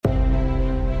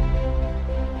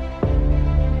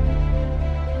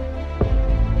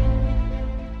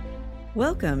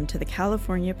Welcome to the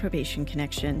California Probation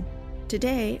Connection.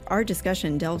 Today, our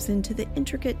discussion delves into the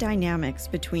intricate dynamics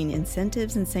between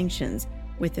incentives and sanctions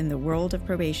within the world of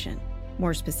probation.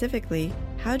 More specifically,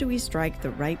 how do we strike the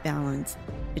right balance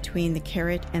between the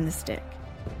carrot and the stick?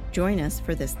 Join us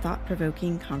for this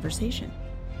thought-provoking conversation.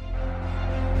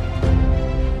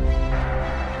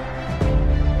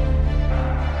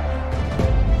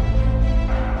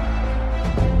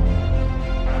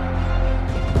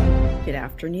 Good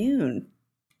afternoon.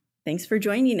 Thanks for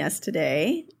joining us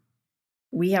today.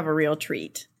 We have a real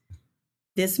treat.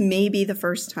 This may be the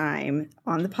first time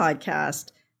on the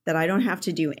podcast that I don't have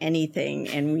to do anything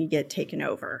and we get taken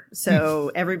over.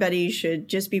 So everybody should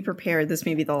just be prepared. This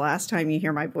may be the last time you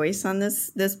hear my voice on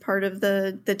this part of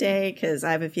the day, because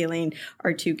I have a feeling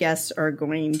our two guests are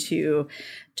going to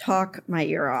talk my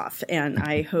ear off, and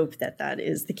I hope that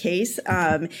is the case.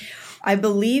 I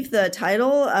believe the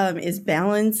title is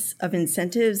Balance of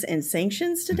Incentives and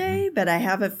Sanctions today, but I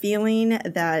have a feeling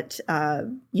that,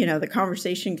 the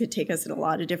conversation could take us in a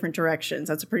lot of different directions.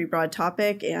 That's a pretty broad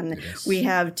topic, and we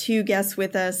have two guests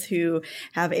with us who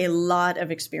have a lot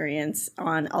of experience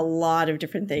on a lot of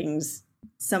different things,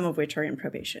 some of which are in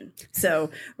probation. So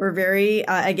we're very,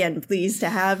 again, pleased to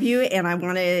have you. And I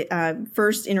want to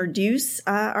first introduce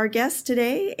our guests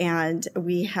today. And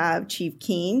we have Chief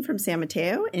Keene from San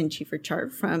Mateo and Chief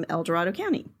Richard from El Dorado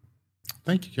County.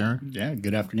 Thank you, Karen. Yeah,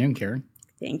 good afternoon, Karen.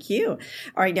 Thank you.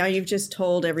 All right, now you've just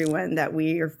told everyone that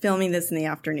we are filming this in the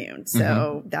afternoon.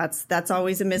 So that's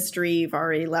always a mystery. You've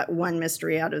already let one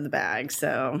mystery out of the bag.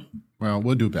 So well,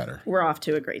 we'll do better. We're off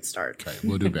to a great start. Okay,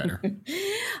 we'll do better.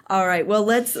 All right. Well,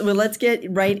 let's get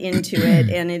right into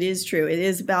it. And it is true. It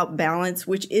is about balance,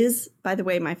 which is, by the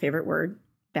way, my favorite word.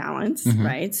 Balance,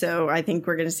 right? So I think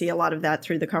we're going to see a lot of that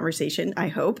through the conversation, I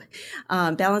hope.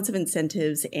 Balance of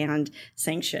incentives and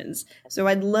sanctions. So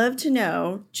I'd love to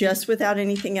know, just without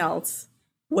anything else,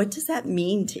 what does that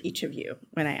mean to each of you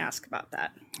when I ask about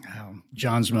that?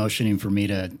 John's motioning for me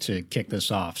to kick this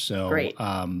off. So great.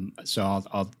 So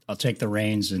I'll take the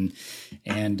reins, and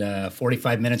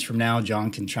 45 minutes from now,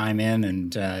 John can chime in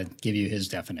and give you his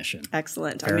definition.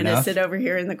 Excellent. Fair I'm going to sit sit over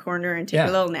here in the corner and take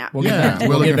a little nap. We'll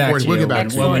get back to you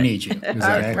when we need you. All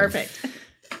right, perfect.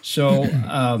 So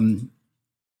I'm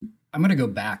going to go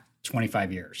back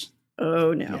 25 years.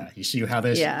 Oh, no. Yeah, you see how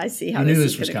this? Yeah, I see how you knew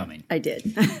this was coming. I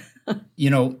did.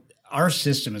 Our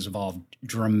system has evolved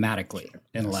dramatically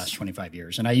in the last 25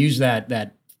 years. And I use that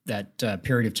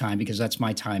period of time because that's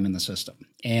my time in the system.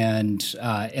 And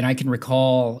I can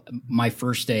recall my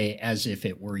first day as if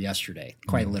it were yesterday,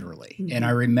 quite literally. And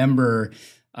I remember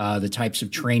the types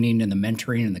of training and the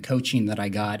mentoring and the coaching that I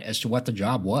got as to what the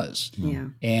job was. Yeah.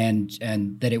 And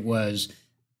that it was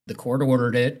the court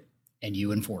ordered it and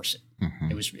you enforce it.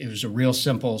 It was a real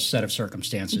simple set of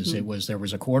circumstances. There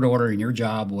was a court order, and your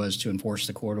job was to enforce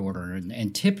the court order.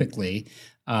 And typically,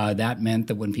 that meant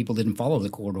that when people didn't follow the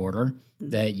court order,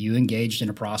 that you engaged in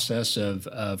a process of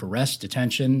arrest,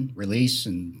 detention, release,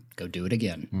 and go do it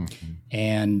again.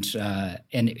 And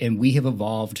we have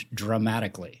evolved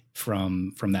dramatically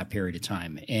from that period of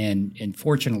time, and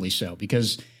fortunately so,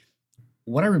 because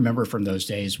what I remember from those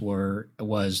days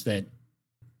was that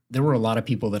there were a lot of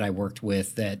people that I worked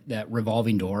with that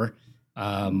revolving door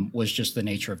was just the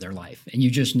nature of their life. And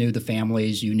you just knew the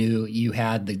families. You knew you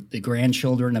had the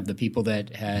grandchildren of the people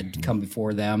that had come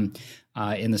before them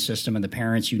in the system, and the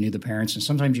parents. You knew the parents. And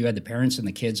sometimes you had the parents and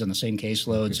the kids on the same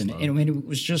caseloads. And I mean, it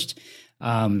was just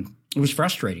it was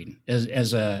frustrating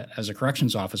as a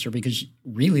corrections officer, because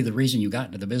really the reason you got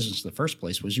into the business in the first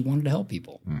place was you wanted to help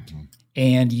people.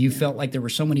 And you felt like there were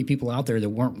so many people out there that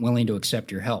weren't willing to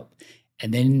accept your help.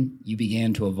 And then you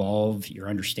began to evolve your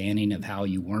understanding of how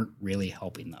you weren't really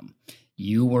helping them.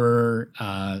 You were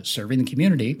serving the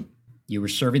community. You were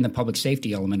serving the public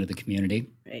safety element of the community.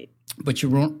 Right. But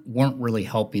you weren't really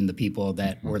helping the people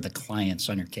that were the clients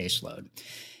on your caseload.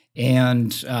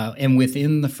 And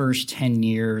within the first 10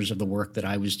 years of the work that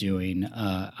I was doing,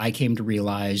 I came to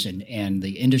realize, and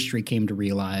the industry came to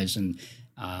realize, and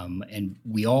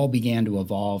we all began to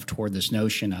evolve toward this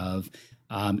notion of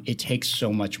it takes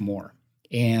so much more.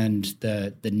 And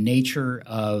the nature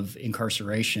of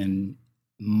incarceration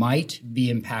might be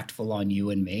impactful on you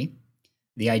and me.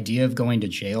 The idea of going to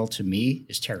jail to me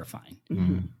is terrifying.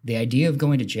 The idea of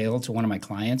going to jail to one of my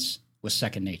clients was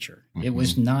second nature. It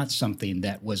was not something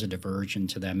that was a diversion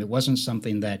to them. It wasn't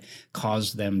something that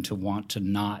caused them to want to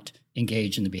not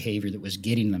engage in the behavior that was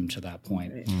getting them to that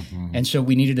point. Right. And so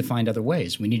we needed to find other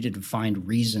ways. We needed to find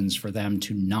reasons for them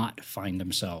to not find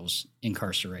themselves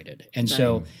incarcerated. And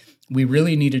so we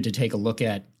really needed to take a look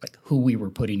at like who we were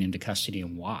putting into custody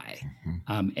and why,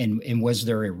 and was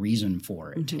there a reason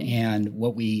for it? And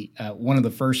what we one of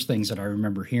the first things that I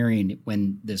remember hearing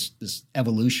when this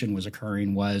evolution was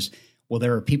occurring was, well,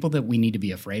 there are people that we need to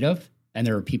be afraid of, and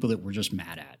there are people that we're just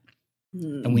mad at,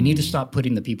 and we need to stop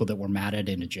putting the people that we're mad at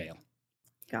into jail.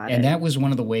 Got And it. that was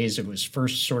one of the ways it was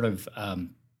first sort of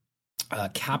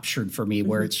captured for me,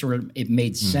 where it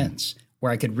made sense,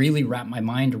 where I could really wrap my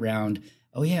mind around.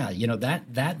 Oh yeah,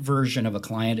 that version of a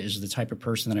client is the type of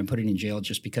person that I'm putting in jail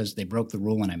just because they broke the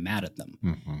rule and I'm mad at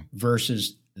them,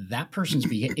 versus that person's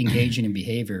engaging in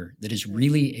behavior that is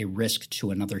really a risk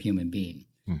to another human being,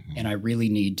 and I really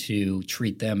need to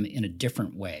treat them in a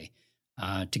different way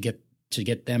to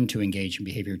get them to engage in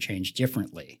behavior change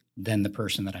differently than the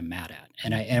person that I'm mad at.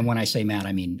 And when I say mad,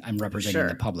 I mean I'm representing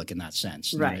the public in that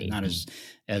sense, Right. not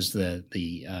as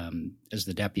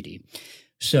the deputy.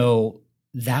 So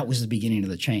that was the beginning of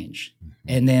the change.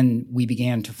 And then we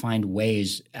began to find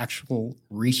ways, actual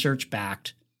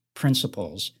research-backed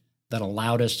principles that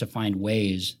allowed us to find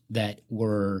ways that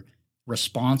were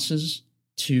responses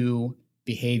to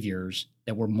behaviors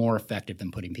that were more effective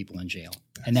than putting people in jail.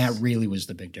 And that really was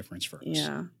the big difference for us.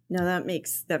 Yeah. No, that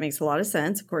makes a lot of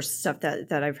sense. Of course, stuff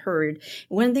that I've heard.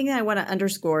 One thing that I want to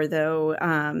underscore, though,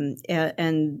 and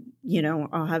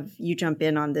I'll have you jump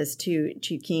in on this too,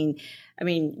 Keen. I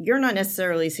mean, you're not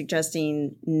necessarily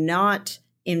suggesting not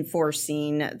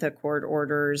enforcing the court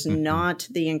orders, not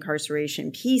the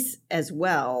incarceration piece as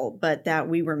well, but that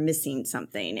we were missing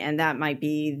something, and that might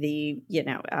be the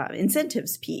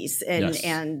incentives piece. And Yes.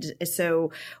 and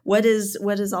so, what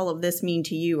does all of this mean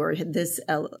to you, or this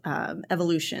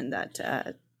evolution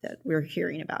that we're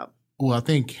hearing about? Well, I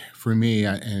think for me,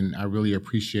 I really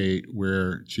appreciate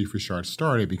where Chief Richard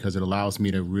started, because it allows me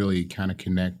to really kind of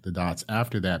connect the dots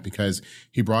after that, because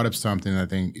he brought up something I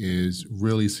think is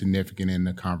really significant in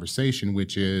the conversation,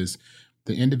 which is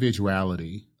the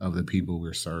individuality of the people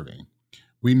we're serving.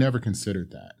 We never considered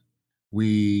that.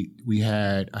 We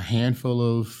had a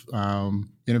handful of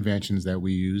interventions that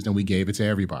we used, and we gave it to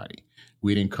everybody.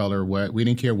 We didn't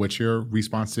care what your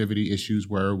responsivity issues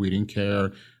were. We didn't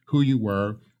care who you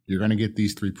were. You're going to get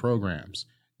these 3 programs.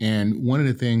 And one of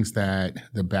the things that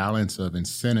the balance of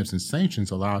incentives and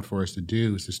sanctions allowed for us to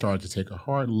do is to start to take a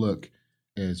hard look,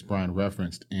 as Brian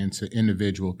referenced, into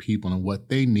individual people and what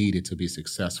they needed to be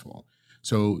successful.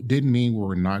 So it didn't mean we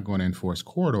were not going to enforce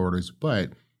court orders,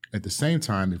 but at the same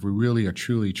time, if we really are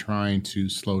truly trying to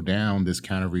slow down this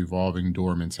kind of revolving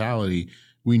door mentality,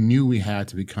 we knew we had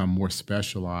to become more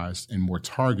specialized and more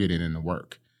targeted in the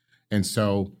work. And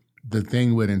so the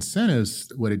thing with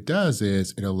incentives, what it does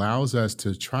is it allows us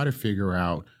to try to figure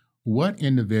out what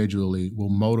individually will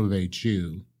motivate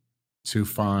you to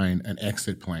find an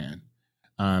exit plan.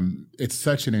 It's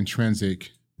such an intrinsic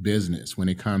business when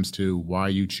it comes to why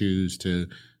you choose to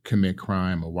commit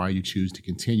crime or why you choose to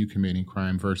continue committing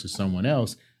crime versus someone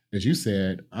else. As you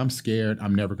said, I'm scared,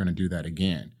 I'm never going to do that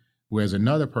again. Whereas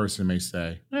another person may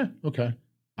say, okay,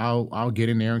 I'll get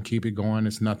in there and keep it going.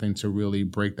 It's nothing to really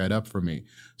break that up for me.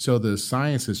 So the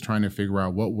science is trying to figure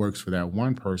out what works for that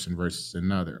one person versus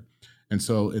another. And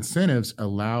so incentives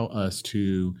allow us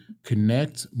to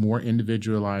connect more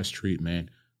individualized treatment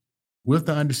with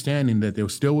the understanding that there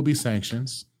still will be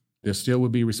sanctions, there still will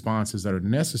be responses that are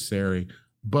necessary,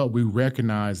 but we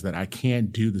recognize that I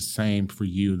can't do the same for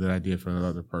you that I did for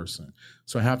another person.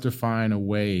 So I have to find a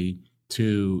way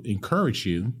to encourage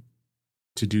you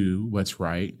to do what's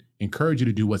right, encourage you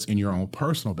to do what's in your own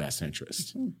personal best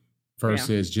interest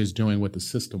versus just doing what the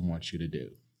system wants you to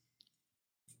do.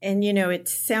 And, it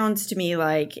sounds to me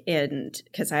like, and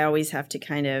because I always have to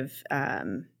kind of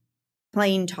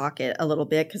plain talk it a little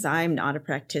bit because I'm not a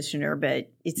practitioner, but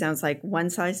it sounds like one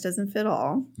size doesn't fit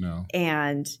all. No.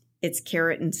 And it's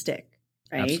carrot and stick.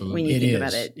 Right? Absolutely. When you think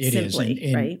about it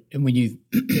simply, right? And when you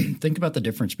think about the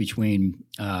difference between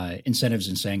incentives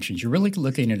and sanctions, you're really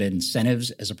looking at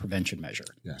incentives as a prevention measure.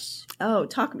 Yes. Oh,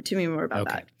 talk to me more about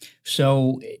that.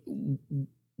 So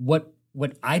what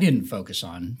I didn't focus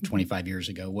on 25 years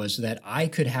ago was that I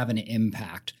could have an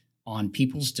impact on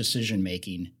people's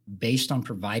decision-making based on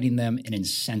providing them an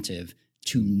incentive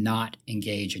to not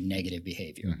engage in negative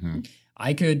behavior.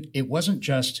 It wasn't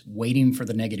just waiting for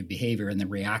the negative behavior and then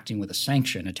reacting with a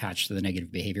sanction attached to the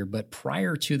negative behavior, but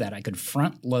prior to that, I could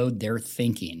front load their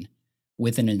thinking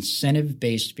with an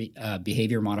incentive-based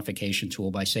behavior modification tool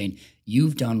by saying,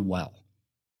 you've done well.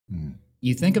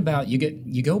 You think about,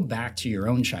 you go back to your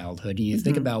own childhood and you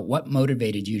think about what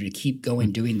motivated you to keep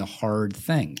going doing the hard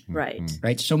thing. Right.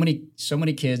 Right. So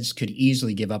many kids could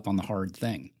easily give up on the hard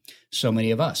thing. so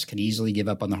many of us can easily give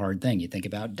up on the hard thing. You think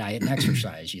about diet and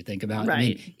exercise. You think about,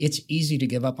 it's easy to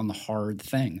give up on the hard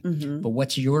thing. But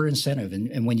what's your incentive?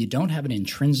 And when you don't have an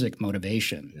intrinsic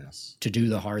motivation to do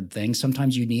the hard thing,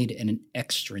 sometimes you need an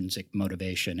extrinsic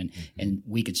motivation. And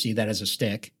we could see that as a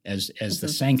stick, as the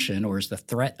sanction or as the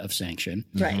threat of sanction.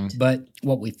 But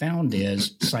what we found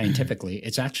is scientifically,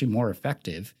 it's actually more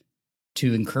effective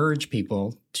to encourage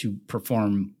people to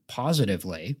perform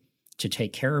positively, to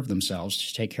take care of themselves,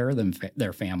 to take care of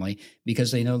their family,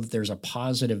 because they know that there's a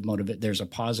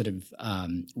positive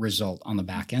result on the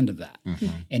back end of that.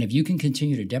 And if you can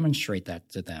continue to demonstrate that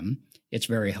to them, it's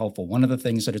very helpful. One of the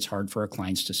things that it's hard for our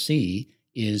clients to see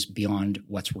is beyond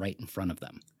what's right in front of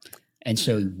them. And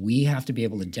so we have to be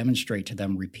able to demonstrate to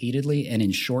them repeatedly and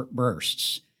in short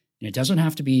bursts. And it doesn't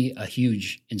have to be a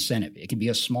huge incentive. It can be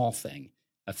a small thing,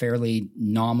 a fairly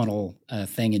nominal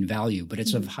thing in value, but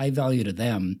it's of high value to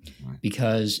them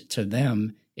because to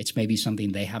them, it's maybe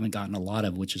something they haven't gotten a lot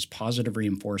of, which is positive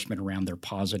reinforcement around their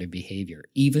positive behavior.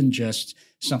 Even just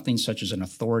something such as an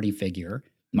authority figure,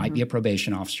 might be a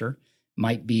probation officer,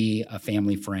 might be a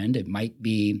family friend, it might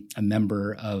be a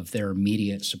member of their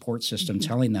immediate support system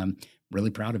telling them,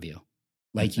 really proud of you.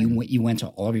 Like you went to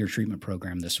all of your treatment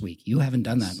program this week. You haven't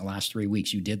done that in the last 3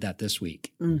 weeks. You did that this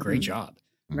week. Great job.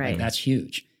 Like, that's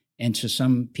huge. And to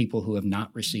some people who have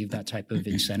not received that type of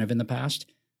incentive in the past,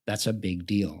 that's a big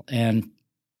deal. And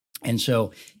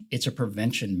so it's a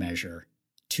prevention measure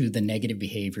to the negative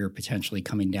behavior potentially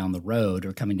coming down the road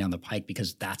or coming down the pike,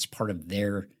 because that's part of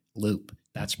their loop.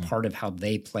 That's part of how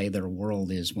they play their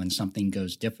world, is when something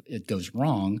goes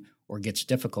wrong or gets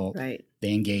difficult,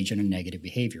 they engage in a negative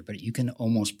behavior. But you can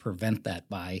almost prevent that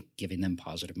by giving them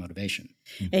positive motivation.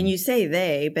 And you say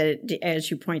they, but as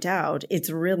you point out, it's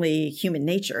really human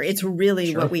nature. It's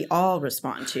really what we all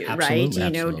respond to, right? You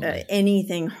know,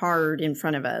 anything hard in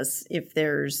front of us, if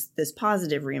there's this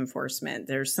positive reinforcement,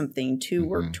 there's something to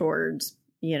work towards,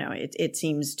 you know, it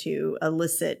seems to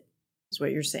elicit, is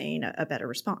what you're saying, a better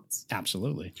response.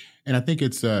 Absolutely. And I think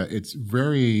it's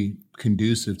very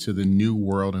conducive to the new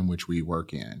world in which we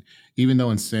work in. Even though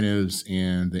incentives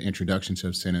and the introduction to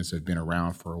incentives have been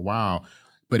around for a while,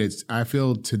 but I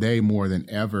feel today more than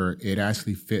ever, it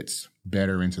actually fits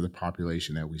better into the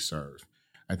population that we serve.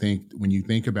 I think when you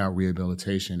think about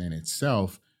rehabilitation in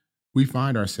itself, we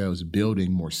find ourselves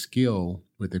building more skill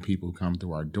with the people who come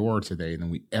through our door today than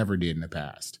we ever did in the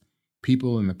past.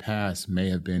 People in the past may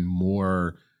have been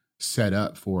more set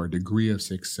up for a degree of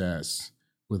success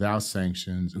without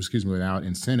without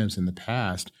incentives in the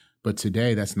past, but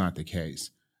today that's not the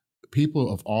case.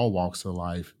 People of all walks of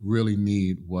life really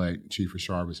need what Chief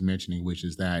Richard was mentioning, which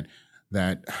is that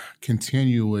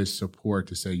continuous support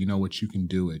to say, you know what, you can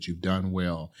do it. You've done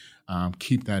well.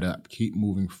 Keep that up. Keep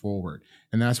moving forward.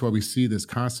 And that's why we see this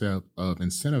concept of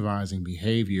incentivizing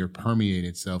behavior permeate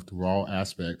itself through all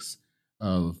aspects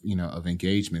of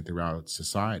engagement throughout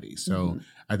society. So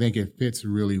I think it fits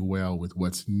really well with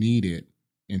what's needed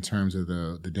in terms of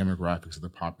the demographics of the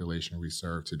population we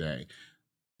serve today.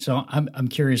 So I'm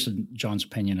curious in John's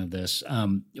opinion of this.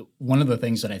 One of the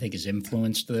things that I think has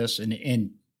influenced this,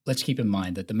 and let's keep in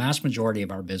mind that the mass majority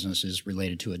of our business is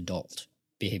related to adult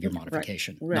behavior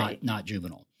modification, not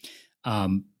juvenile.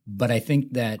 But I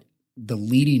think that the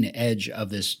leading edge of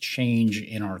this change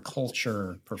in our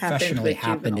culture professionally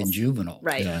happened in juvenile.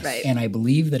 Right. And I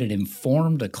believe that it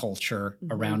informed a culture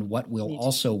around what will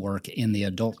also work in the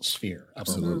adult sphere.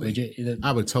 Absolutely.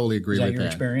 I would totally agree with that. Is that your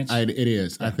experience? It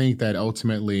is. Yeah. I think that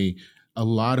ultimately a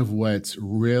lot of what's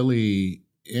really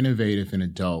innovative in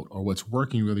adult, or what's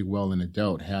working really well in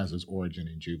adult, has its origin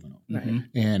in juvenile.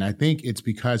 And I think it's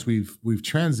because we've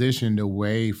transitioned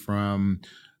away from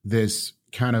this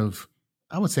kind of,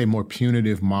 I would say, more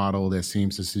punitive model that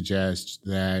seems to suggest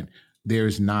that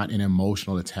there's not an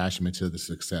emotional attachment to the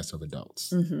success of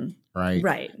adults,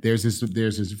 right? There's this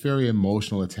very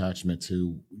emotional attachment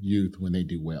to youth when they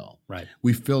do well. Right.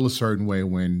 We feel a certain way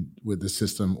when the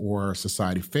system or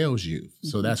society fails youth.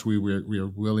 So that's where we're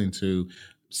willing to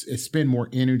spend more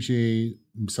energy,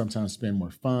 sometimes spend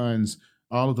more funds,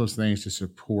 all of those things to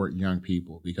support young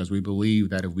people, because we believe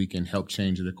that if we can help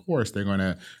change the course, they're going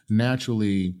to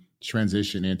naturally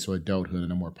transition into adulthood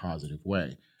in a more positive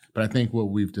way. But I think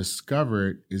what we've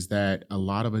discovered is that a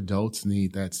lot of adults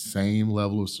need that same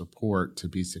level of support to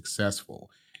be successful.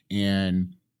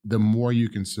 And the more you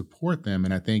can support them,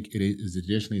 and I think it is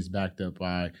additionally is backed up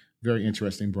by very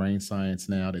interesting brain science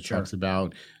now that talks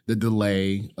about the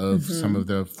delay of some of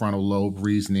the frontal lobe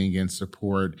reasoning and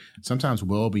support, sometimes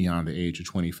well beyond the age of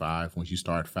 25, once you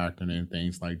start factoring in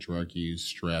things like drug use,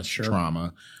 stress,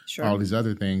 trauma, all these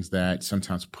other things that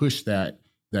sometimes push that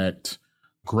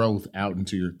growth out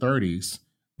into your 30s,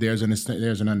 there's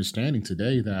an understanding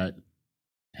today that,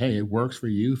 hey, it works for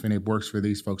youth and it works for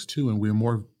these folks too. And we're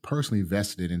more personally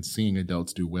vested in seeing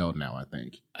adults do well now, I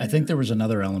think. I think there was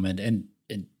another element, and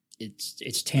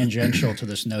it's tangential to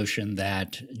this notion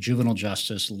that juvenile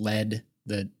justice led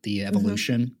the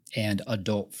evolution and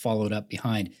adult followed up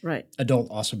behind. Right. Adult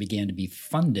also began to be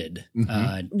funded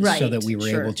Right. so that we were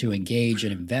Sure. able to engage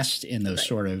and invest in those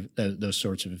those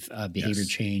sorts of behavior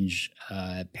change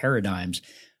paradigms.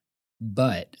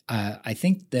 But I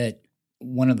think that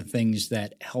one of the things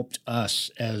that helped us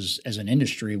as an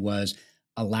industry was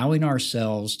allowing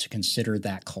ourselves to consider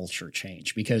that culture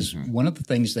change. Because one of the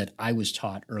things that I was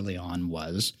taught early on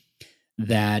was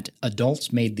that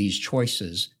adults made these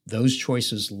choices. Those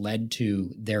choices led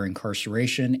to their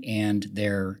incarceration and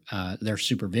their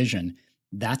supervision.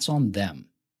 That's on them.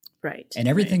 Right. And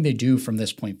everything they do from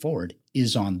this point forward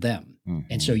is on them.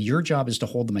 And so your job is to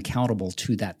hold them accountable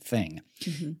to that thing.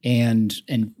 And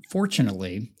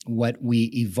fortunately, what we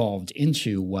evolved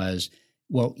into was,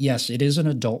 well, yes, it is an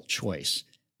adult choice,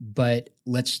 but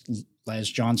let's, as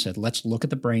John said, let's look at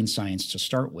the brain science to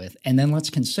start with, and then let's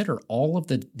consider all of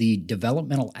the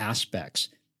developmental aspects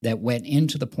that went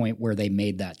into the point where they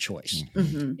made that choice.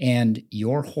 And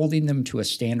you're holding them to a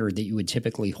standard that you would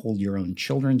typically hold your own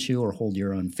children to, or hold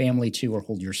your own family to, or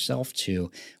hold yourself to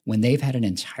when they've had an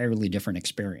entirely different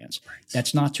experience.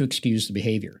 That's not to excuse the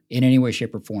behavior in any way,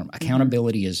 shape, or form.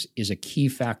 Accountability is a key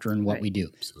factor in what we do.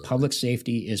 Absolutely. Public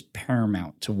safety is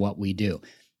paramount to what we do.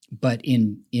 But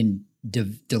in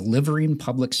delivering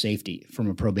public safety from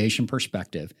a probation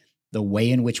perspective, the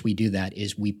way in which we do that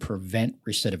is we prevent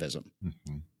recidivism.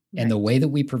 And the way that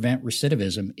we prevent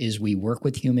recidivism is we work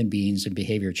with human beings in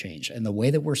behavior change. And the way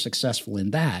that we're successful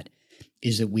in that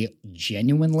is that we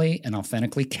genuinely and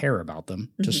authentically care about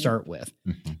them to start with.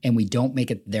 And we don't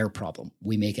make it their problem.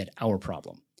 We make it our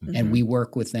problem. And we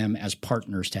work with them as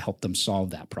partners to help them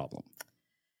solve that problem.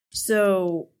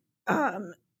 So,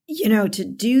 to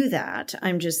do that,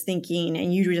 I'm just thinking,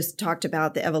 and you just talked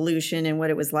about the evolution and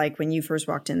what it was like when you first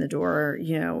walked in the door,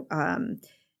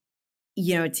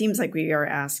 it seems like we are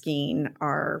asking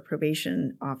our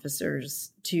probation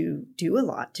officers to do a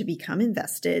lot, to become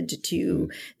invested,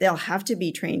 they'll have to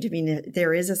be trained. I mean,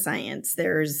 there is a science,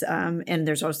 and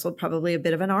there's also probably a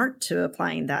bit of an art to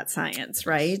applying that science,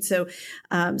 right? So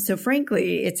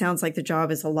frankly, it sounds like the job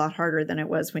is a lot harder than it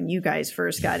was when you guys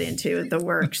first got into the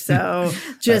work. So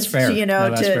just,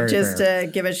 to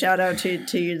give a shout out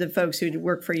to the folks who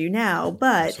work for you now,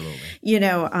 but,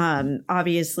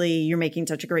 obviously you're making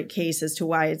such a great case as to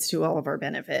why it's to all of our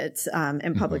benefits,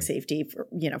 and public safety,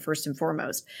 first and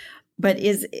foremost. But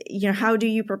how do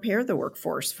you prepare the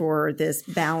workforce for this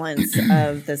balance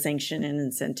of the sanction and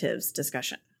incentives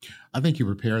discussion? I think you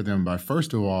prepare them by,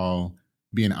 first of all,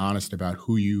 being honest about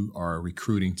who you are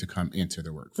recruiting to come into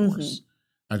the workforce.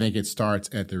 I think it starts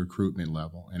at the recruitment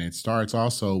level, and it starts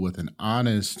also with an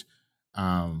honest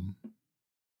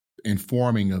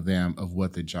informing of them of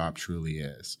what the job truly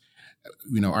is.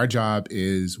 Our job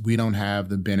is, we don't have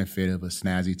the benefit of a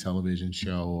snazzy television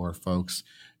show or folks,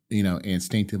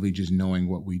 instinctively just knowing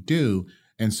what we do.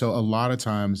 And so a lot of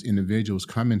times individuals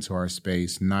come into our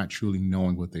space not truly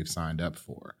knowing what they've signed up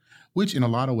for, which in a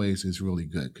lot of ways is really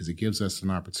good because it gives us an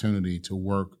opportunity to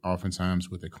work oftentimes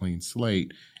with a clean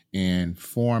slate and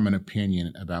form an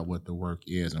opinion about what the work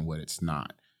is and what it's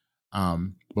not.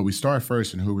 But we start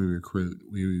first in who we recruit.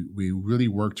 We really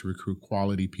work to recruit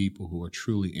quality people who are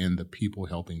truly in the people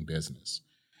helping business.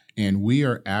 And we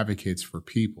are advocates for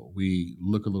people. We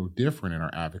look a little different in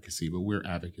our advocacy, but we're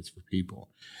advocates for people.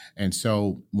 And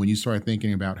so when you start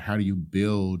thinking about how do you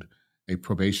build a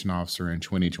probation officer in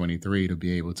 2023 to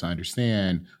be able to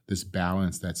understand this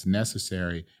balance that's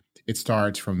necessary, it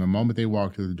starts from the moment they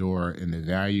walk through the door and the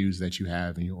values that you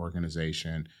have in your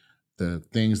organization, the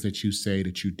things that you say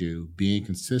that you do, being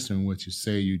consistent with what you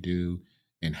say you do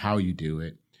and how you do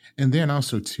it. And then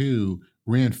also, too,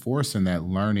 reinforcing that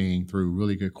learning through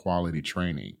really good quality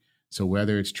training. So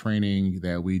whether it's training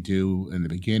that we do in the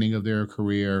beginning of their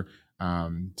career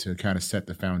to kind of set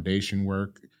the foundation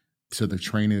work, to the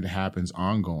training that happens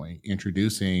ongoing,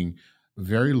 introducing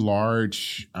very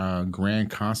large, grand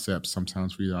concepts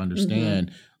sometimes for you to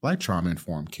understand, like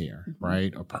trauma-informed care,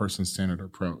 right? A person-centered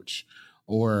approach,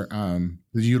 or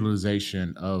the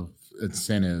utilization of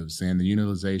incentives and the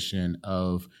utilization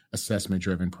of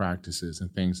assessment-driven practices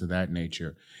and things of that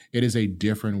nature. It is a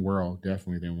different world,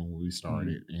 definitely, than when we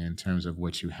started in terms of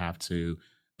what you have to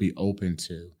be open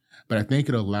to. But I think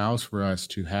it allows for us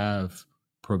to have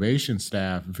probation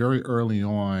staff very early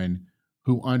on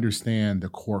who understand the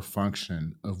core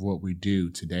function of what we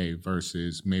do today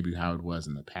versus maybe how it was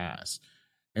in the past.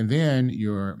 And then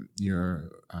your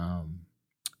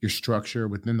structure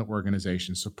within the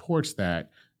organization supports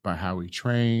that by how we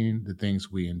train, the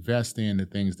things we invest in, the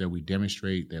things that we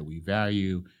demonstrate that we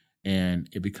value, and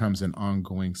it becomes an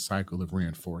ongoing cycle of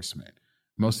reinforcement.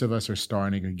 Most of us are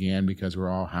starting again because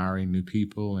we're all hiring new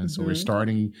people, and so we're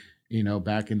starting,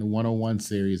 back in the 101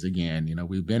 series again.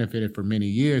 We've benefited for many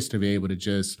years to be able to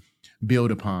just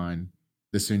build upon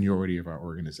the seniority of our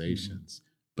organizations.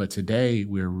 But today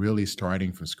we're really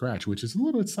starting from scratch, which is a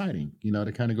little exciting,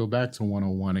 to kind of go back to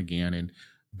 101 again and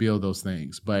build those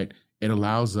things. But it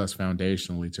allows us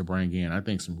foundationally to bring in, I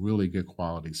think, some really good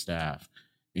quality staff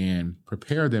and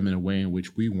prepare them in a way in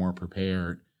which we weren't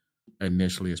prepared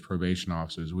initially as probation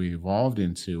officers. We evolved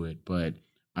into it, but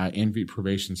I envy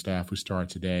probation staff who start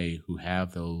today who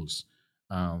have those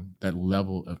that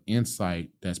level of insight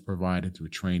that's provided through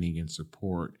training and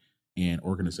support and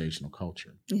organizational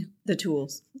culture. Yeah, the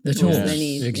tools they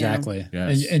need. Exactly. Yeah.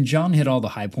 Yes. And John hit all the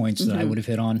high points that I would have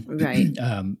hit on. Right.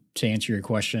 To answer your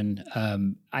question,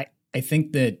 I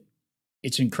think that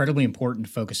it's incredibly important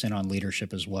to focus in on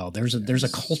leadership as well. There's a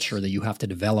culture that you have to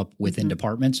develop within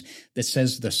departments that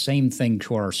says the same thing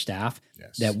to our staff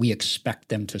that we expect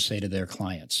them to say to their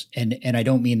clients. And I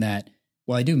don't mean that,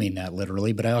 well, I do mean that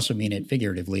literally, but I also mean it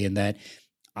figuratively in that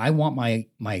I want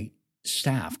my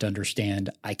staff to understand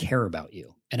I care about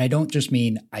you. And I don't just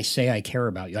mean I say I care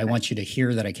about you. I want you to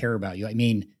hear that I care about you. I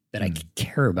mean that I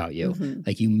care about you.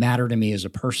 Like you matter to me as a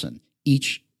person.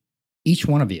 Each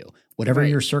one of you, whatever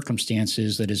your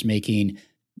circumstances that is making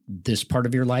this part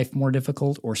of your life more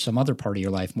difficult or some other part of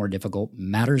your life more difficult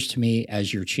matters to me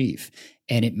as your chief.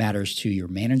 And it matters to your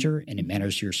manager, and it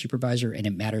matters to your supervisor, and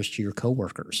it matters to your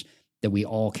coworkers that we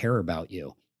all care about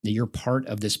you, that you're part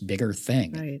of this bigger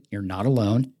thing. Right. You're not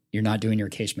alone. You're not doing your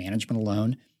case management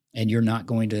alone, and you're not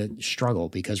going to struggle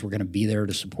because we're going to be there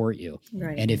to support you.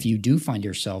 Right. And if you do find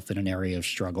yourself in an area of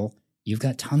struggle, you've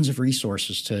got tons of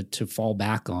resources to fall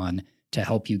back on to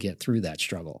help you get through that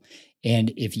struggle.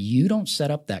 And if you don't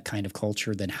set up that kind of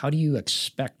culture, then how do you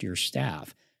expect your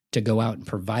staff to go out and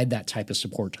provide that type of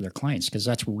support to their clients? Because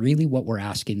that's really what we're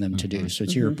asking them to do. So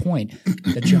to your point,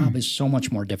 the job is so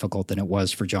much more difficult than it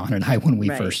was for John and I when we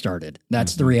first started.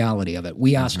 That's the reality of it.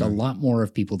 We ask a lot more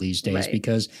of people these days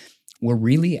because we're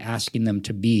really asking them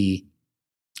to be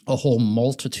a whole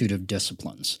multitude of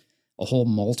disciplines, a whole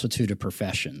multitude of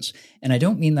professions. And I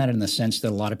don't mean that in the sense that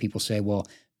a lot of people say, well,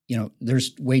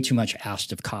 there's way too much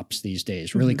asked of cops these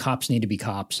days. Really, cops need to be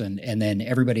cops, and then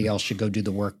everybody else should go do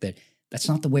the work that's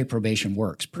not the way probation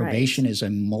works. Probation is a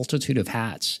multitude of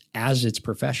hats as its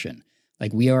profession.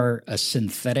 Like we are a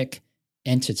synthetic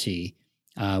entity.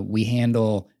 We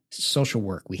handle social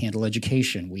work. We handle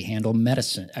education. We handle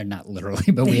medicine. Not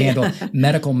literally, but we handle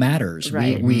medical matters.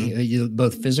 We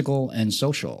both physical and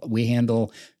social. We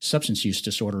handle substance use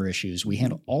disorder issues. We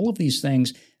handle all of these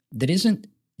things that isn't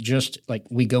just like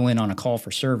we go in on a call for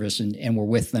service and we're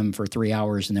with them for 3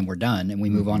 hours and then we're done and we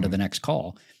move on to the next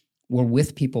call. We're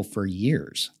with people for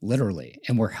years, literally,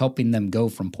 and we're helping them go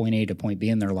from point A to point B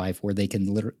in their life where they can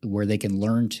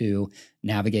learn to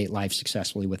navigate life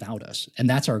successfully without us. And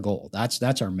that's our goal.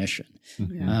 That's our mission.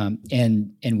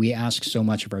 And we ask so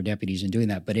much of our deputies in doing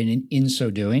that. But in so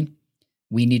doing,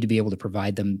 we need to be able to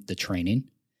provide them the training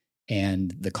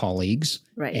and the colleagues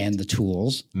and the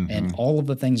tools and all of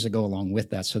the things that go along with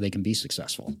that so they can be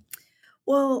successful.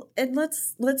 Well, and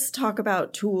let's talk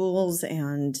about tools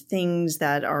and things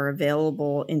that are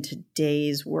available in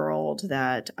today's world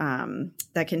that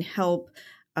that can help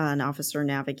an officer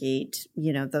navigate,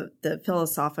 the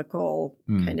philosophical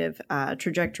kind of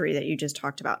trajectory that you just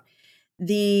talked about.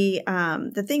 The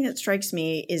thing that strikes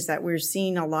me is that we're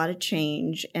seeing a lot of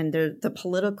change, and the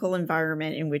political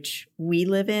environment in which we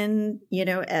live in,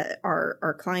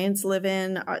 our clients live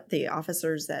in, the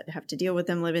officers that have to deal with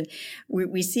them live in.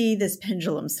 We see this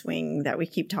pendulum swing that we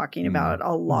keep talking about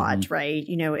a lot, right?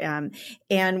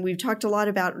 And we've talked a lot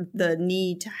about the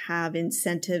need to have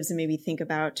incentives and maybe think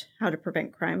about how to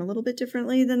prevent crime a little bit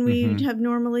differently than we have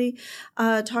normally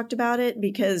talked about it,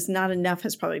 because not enough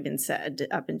has probably been said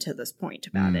up until this point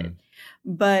about it.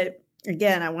 But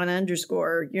again, I want to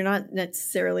underscore, you're not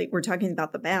necessarily, we're talking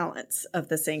about the balance of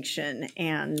the sanction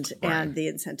and the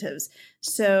incentives.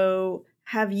 So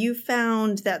have you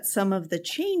found that some of the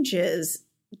changes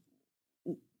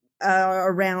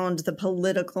around the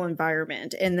political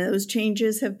environment, and those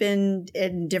changes have been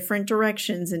in different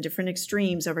directions and different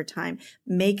extremes over time,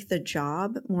 make the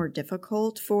job more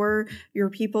difficult for your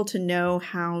people to know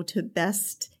how to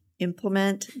best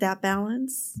implement that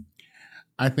balance?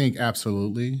 I think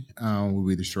absolutely would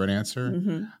be the short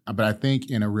answer. But I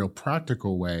think in a real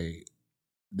practical way,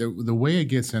 the way it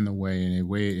gets in the way and the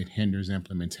way it hinders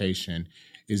implementation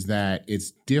is that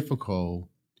it's difficult,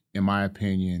 in my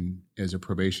opinion, as a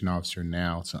probation officer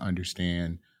now to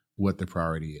understand what the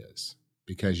priority is,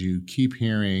 because you keep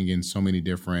hearing in so many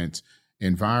different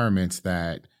environments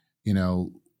that,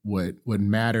 what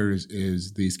matters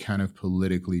is these kind of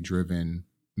politically driven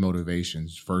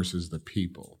motivations versus the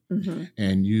people. Mm-hmm.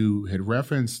 And you had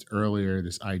referenced earlier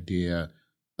this idea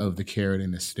of the carrot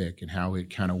and the stick and how it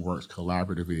kind of works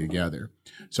collaboratively together.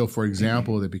 So, for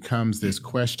example, it becomes this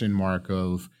question mark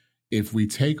of, if we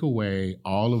take away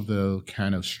all of the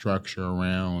kind of structure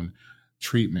around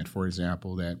treatment, for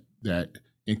example, that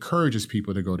encourages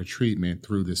people to go to treatment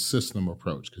through this system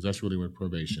approach, because that's really what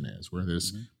probation is, where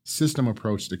this system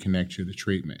approach to connect you to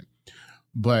treatment.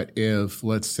 But if,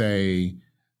 let's say,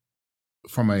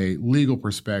 from a legal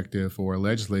perspective or a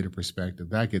legislative perspective,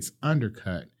 that gets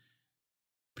undercut,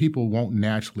 people won't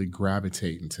naturally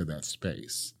gravitate into that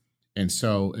space. And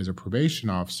so as a probation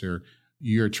officer,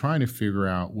 you're trying to figure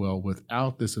out, well,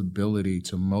 without this ability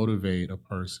to motivate a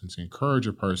person, to encourage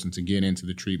a person to get into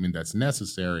the treatment that's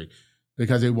necessary,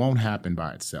 because it won't happen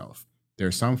by itself. There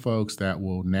are some folks that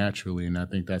will naturally, and I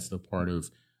think that's the part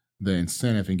of the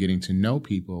incentive in getting to know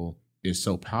people is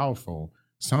so powerful.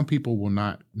 Some people will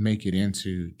not make it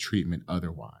into treatment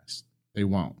otherwise. They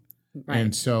won't. Right.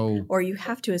 And so, or you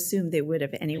have to assume they would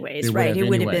have anyways, right? It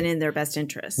would have been in their best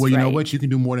interest. Well, you know what? You can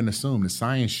do more than assume. The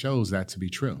science shows that to be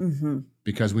true. Mm-hmm.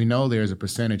 Because we know there's a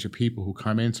percentage of people who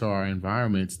come into our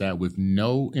environments that with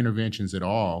no interventions at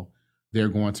all, they're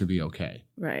going to be okay.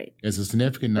 Right. It's a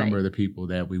significant number of the people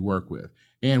that we work with.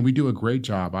 And we do a great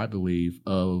job, I believe,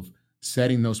 of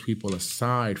setting those people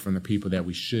aside from the people that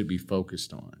we should be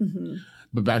focused on. Mm-hmm.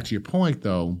 But back to your point,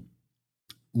 though,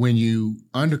 when you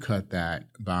undercut that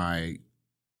by,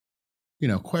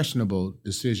 questionable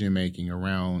decision-making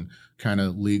around kind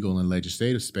of legal and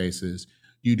legislative spaces,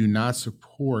 you do not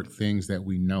support things that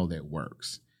we know that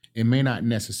works. It may not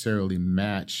necessarily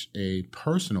match a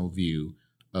personal view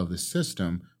of the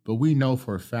system, but we know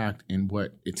for a fact in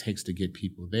what it takes to get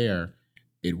people there,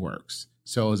 it works.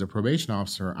 So as a probation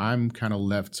officer, I'm kind of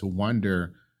left to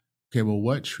wonder, okay, well,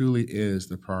 what truly is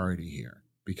the priority here?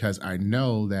 Because I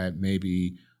know that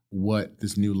maybe what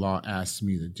this new law asks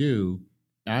me to do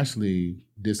actually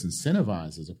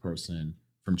disincentivizes a person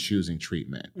from choosing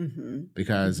treatment. Mm-hmm.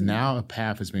 Because now a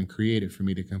path has been created for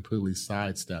me to completely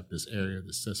sidestep this area of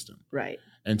the system. Right.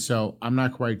 And so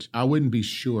I wouldn't be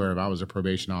sure if I was a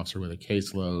probation officer with a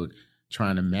caseload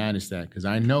trying to manage that, because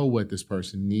I know what this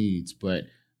person needs, but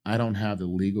I don't have the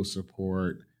legal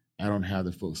support. I don't have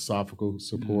the philosophical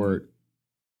support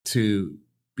to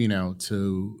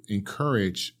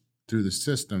encourage through the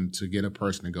system to get a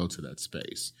person to go to that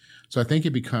space. So I think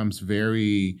it becomes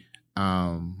very,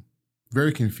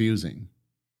 very confusing.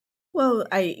 Well,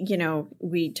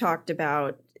 we talked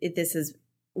about it. This is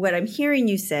what I'm hearing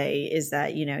you say is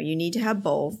that, you need to have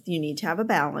both. You need to have a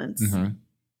balance. Mm-hmm.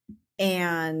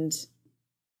 And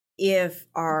if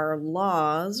our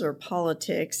laws or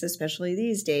politics, especially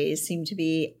these days, seem to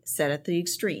be set at the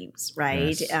extremes,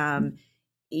 right? Yes.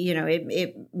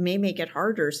 It may make it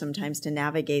harder sometimes to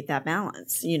navigate that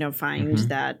balance, find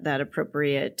that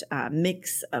appropriate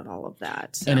mix of all of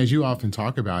that. So. And as you often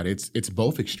talk about, it's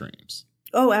both extremes.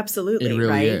 Oh, absolutely. It really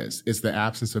right? is. It's the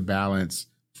absence of balance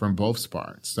from both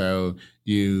parts. So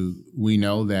we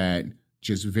know that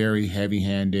just very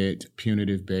heavy-handed,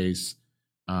 punitive-based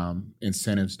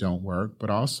incentives don't work, but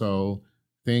also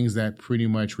things that pretty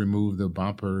much remove the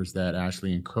bumpers that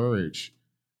actually encourage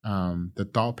the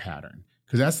thought pattern.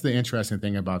 Because that's the interesting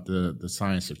thing about the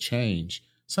science of change.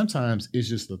 Sometimes it's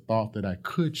just the thought that I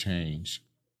could change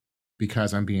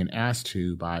because I'm being asked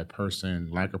to by a person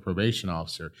like a probation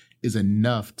officer is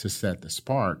enough to set the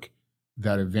spark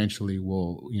that eventually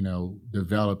will,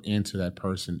 develop into that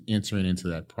person entering into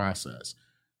that process.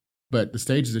 But the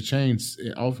stages of change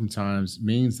oftentimes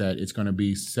means that it's going to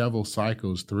be several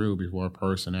cycles through before a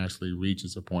person actually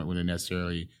reaches a point where they're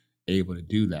necessarily able to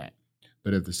do that.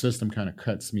 But if the system kind of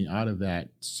cuts me out of that,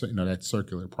 that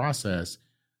circular process,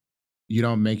 you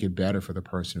don't make it better for the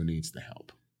person who needs the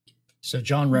help. So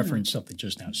John referenced something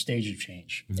just now, stage of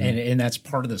change. Mm-hmm. And that's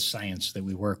part of the science that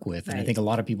we work with. Right. And I think a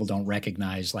lot of people don't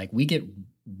recognize, we get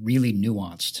really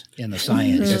nuanced in the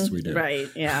science. Yes, we do. Right,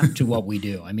 yeah. To what we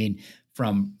do. I mean,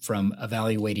 from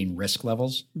evaluating risk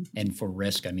levels, and for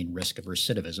risk, I mean risk of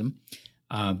recidivism,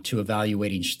 to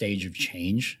evaluating stage of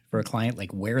change for a client,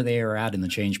 like where they are at in the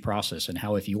change process, and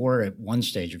how if you're at one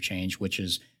stage of change, which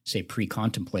is, say,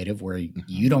 pre-contemplative, where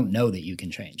you don't know that you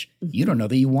can change. You don't know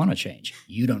that you want to change.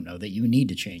 You don't know that you need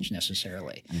to change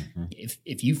necessarily. Mm-hmm.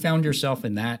 If you found yourself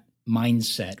in that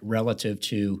mindset relative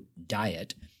to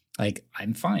diet, Like,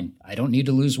 I'm fine. I don't need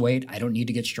to lose weight. I don't need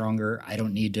to get stronger. I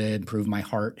don't need to improve my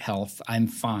heart health. I'm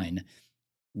fine.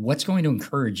 What's going to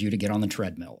encourage you to get on the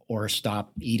treadmill or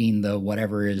stop eating the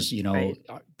whatever is,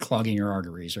 clogging your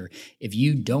arteries? Or if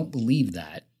you don't believe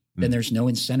that, then there's no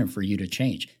incentive for you to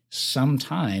change.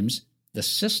 Sometimes the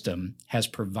system has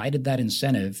provided that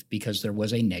incentive because there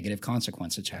was a negative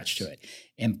consequence attached to it.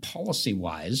 And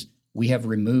policy-wise, we have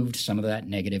removed some of that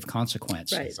negative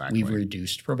consequence. Right. Exactly. We've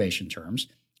reduced probation terms.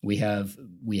 We have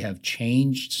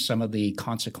changed some of the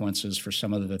consequences for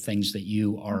some of the things that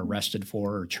you are arrested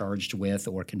for or charged with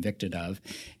or convicted of,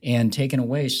 and taken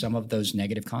away some of those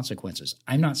negative consequences.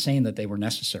 I'm not saying that they were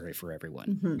necessary for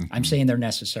everyone. I'm saying they're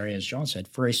necessary, as John said,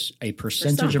 for a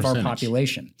percentage of our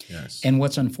population. Yes. And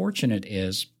what's unfortunate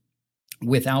is,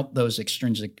 without those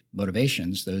extrinsic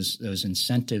motivations, those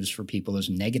incentives for people, those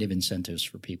negative incentives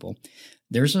for people,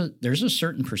 there's a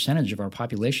certain percentage of our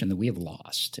population that we have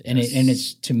lost, and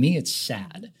it's, to me, it's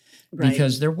sad,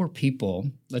 because there were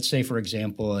people. Let's say, for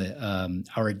example,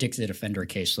 our addicted offender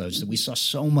caseloads that we saw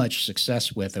so much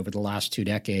success with over the last 2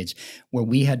 decades, where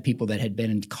we had people that had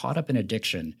been caught up in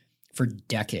addiction for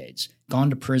decades, gone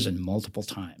to prison multiple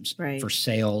times for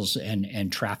sales and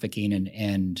trafficking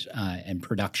and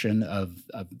production of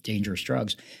dangerous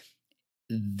drugs.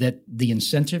 That the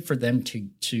incentive for them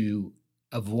to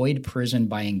avoid prison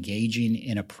by engaging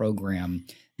in a program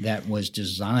that was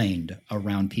designed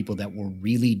around people that were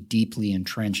really deeply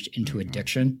entrenched into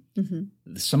addiction,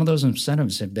 some of those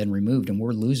incentives have been removed, and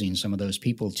we're losing some of those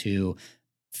people to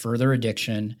further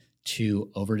addiction, to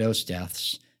overdose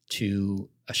deaths, to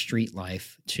a street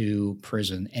life, to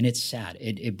prison. And it's sad.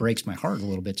 It breaks my heart a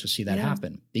little bit to see that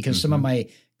happen, because some of my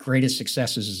greatest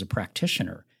successes as a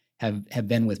practitioner have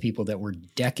been with people that were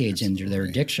decades into their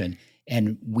addiction.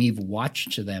 And we've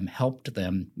watched them, helped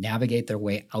them navigate their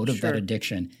way out of that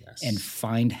addiction and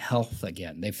find health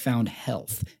again. They found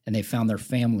health, and they found their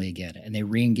family again, and they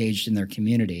re-engaged in their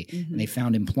community, and they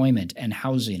found employment and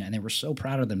housing, and they were so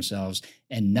proud of themselves.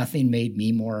 And nothing made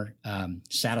me more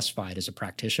satisfied as a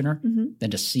practitioner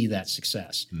than to see that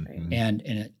success.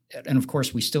 And of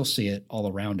course, we still see it all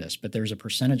around us, but there's a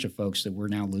percentage of folks that we're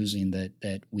now losing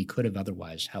that we could have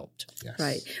otherwise helped. Yes.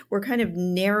 Right. We're kind of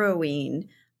narrowing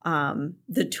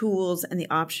the tools and the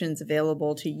options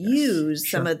available to use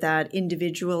some of that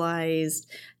individualized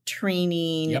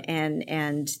training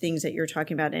and things that you're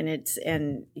talking about. And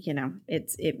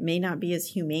it may not be as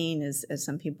humane as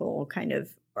some people kind of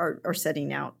are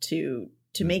setting out to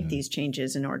make these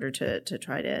changes in order to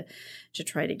try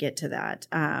to get to that.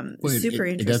 Super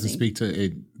interesting. It doesn't speak to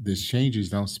it. These changes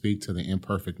don't speak to the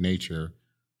imperfect nature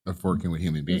of working with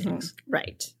human beings.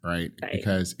 Right.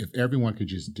 Because if everyone could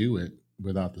just do it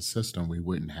without the system, we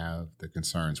wouldn't have the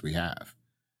concerns we have.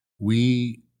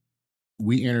 We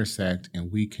intersect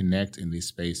and we connect in these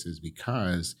spaces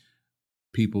because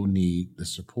people need the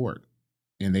support,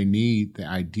 and they need the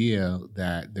idea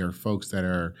that there are folks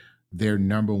that their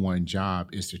number one job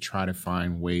is to try to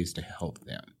find ways to help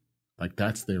them. Like,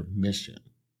 that's their mission.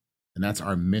 And that's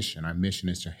our mission. Our mission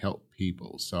is to help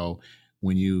people. So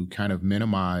when you kind of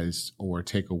minimize or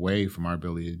take away from our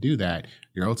ability to do that,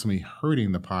 you're ultimately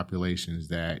hurting the populations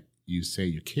that you say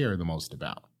you care the most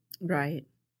about. Right.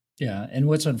 Yeah. And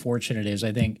what's unfortunate is,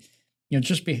 I think,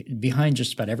 just behind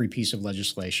just about every piece of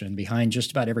legislation, behind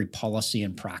just about every policy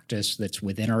and practice that's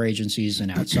within our agencies and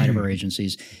outside of our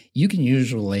agencies, you can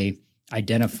usually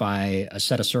identify a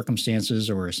set of circumstances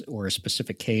or a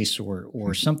specific case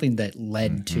or something that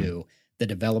led to the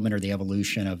development or the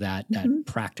evolution of that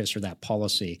practice or that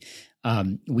policy.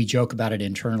 We joke about it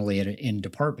internally in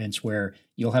departments, where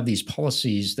you'll have these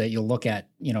policies that you'll look at,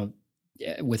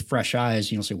 with fresh eyes,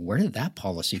 and you'll say, where did that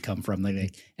policy come from?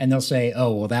 And they'll say,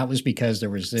 oh, well, that was because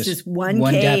there was this one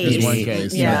case,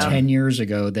 case 10 years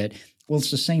ago that, well,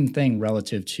 it's the same thing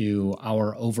relative to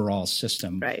our overall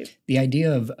system. Right. The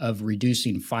idea of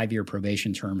reducing 5-year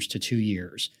probation terms to 2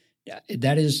 years,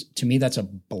 that is, to me, that's a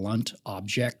blunt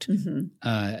object.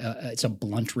 It's a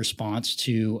blunt response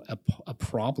to a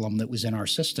problem that was in our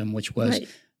system, which was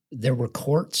there were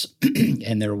courts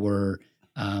and there were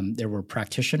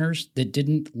practitioners that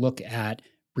didn't look at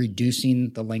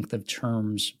reducing the length of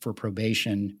terms for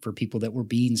probation for people that were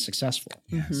being successful.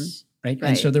 Yes. Right?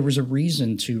 And so there was a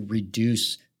reason to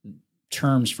reduce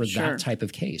terms for that type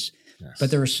of case. Yes.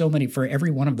 But there are so many, for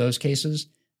every one of those cases,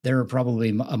 there are probably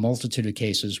a multitude of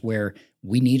cases where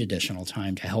we need additional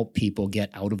time to help people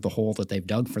get out of the hole that they've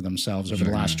dug for themselves over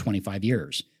the last 25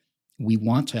 years. We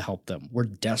want to help them. We're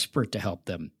desperate to help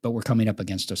them, but we're coming up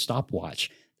against a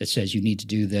stopwatch that says you need to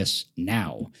do this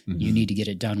now. You need to get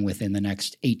it done within the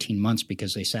next 18 months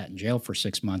because they sat in jail for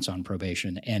 6 months on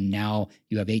probation. And now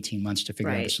you have 18 months to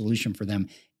figure out a solution for them.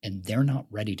 And they're not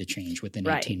ready to change within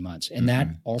 18 months. And that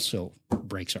also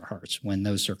breaks our hearts when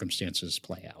those circumstances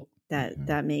play out.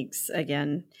 That makes,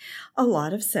 again, a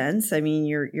lot of sense. I mean,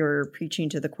 you're preaching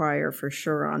to the choir for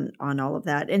sure on all of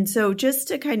that. And so just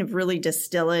to kind of really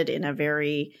distill it in a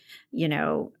very,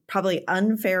 probably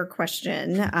unfair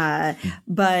question,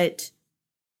 but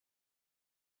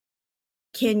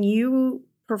can you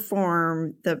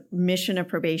perform the mission of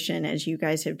probation as you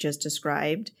guys have just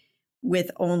described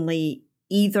with only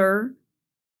either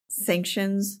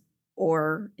sanctions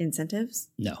or incentives?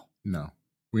 No.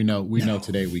 We know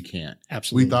today we can't.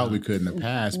 Absolutely. We thought we could in the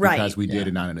past because we did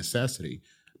it out of necessity.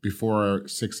 Before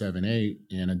 678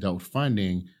 and adult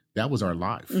funding, that was our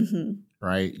life,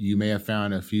 right? You may have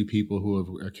found a few people who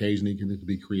have occasionally can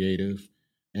be creative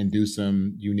and do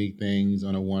some unique things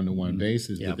on a one-to-one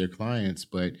basis with their clients,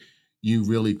 but you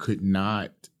really could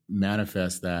not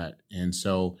manifest that. And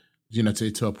so,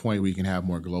 to a point where you can have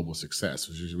more global success,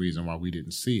 which is the reason why we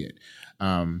didn't see it.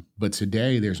 But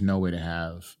today, there's no way to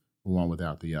have one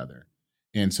without the other.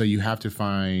 And so you have to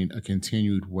find a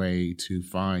continued way to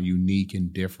find unique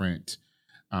and different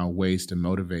ways to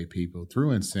motivate people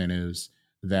through incentives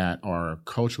that are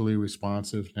culturally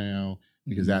responsive now,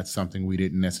 because that's something we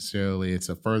didn't necessarily, it's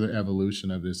a further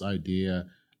evolution of this idea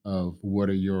of what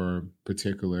are your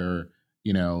particular,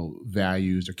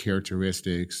 values or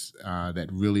characteristics that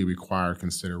really require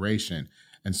consideration.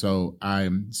 And so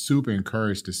I'm super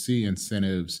encouraged to see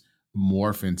incentives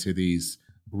morph into these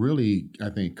really, I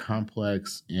think,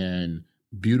 complex and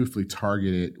beautifully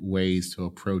targeted ways to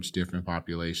approach different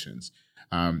populations.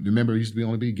 Remember, it used to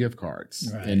only be gift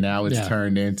cards, and now it's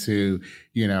turned into,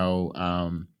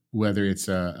 whether it's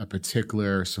a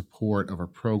particular support of a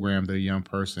program that a young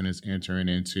person is entering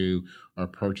into or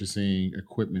purchasing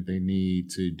equipment they need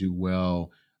to do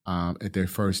well at their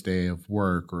first day of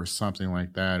work or something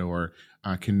like that, or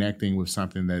connecting with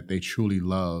something that they truly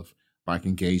love, like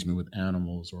engagement with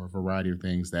animals or a variety of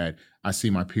things that I see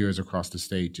my peers across the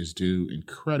state just do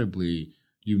incredibly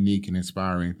unique and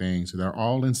inspiring things. So they're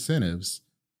all incentives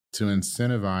to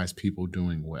incentivize people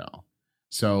doing well.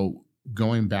 So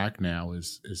going back now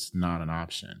is not an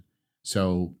option.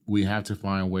 So we have to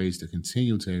find ways to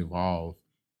continue to evolve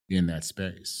in that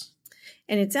space.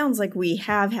 And it sounds like we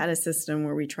have had a system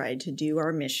where we tried to do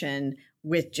our mission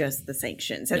with just the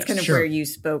sanctions. That's kind of where you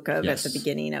spoke of at the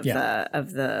beginning of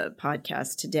the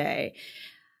podcast today.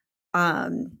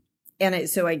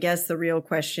 So I guess the real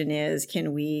question is,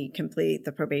 can we complete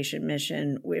the probation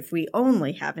mission if we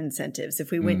only have incentives? If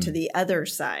we went to the other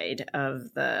side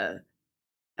of the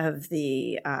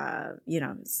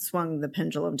swung the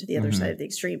pendulum to the other side of the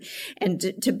extreme. And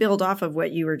to build off of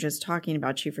what you were just talking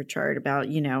about, Chief Richard, about,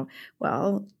 you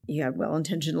have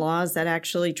well-intentioned laws that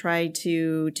actually try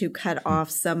to cut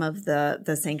off some of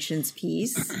the sanctions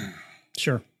piece.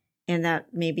 Sure. And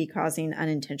that may be causing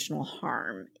unintentional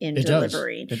harm in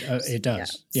delivery. It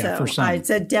does. Yeah, so for some. It's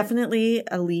definitely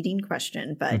a leading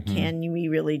question, but can we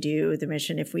really do the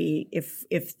mission if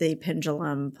the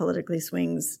pendulum politically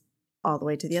swings all the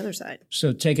way to the other side?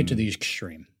 So take it to the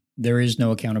extreme. There is no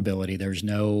accountability. There's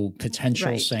no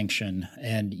potential sanction.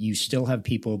 And you still have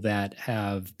people that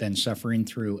have been suffering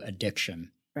through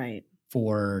addiction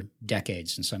for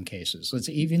decades in some cases. Let's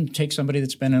even take somebody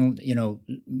that's been,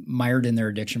 mired in their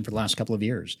addiction for the last couple of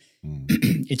years.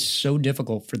 It's so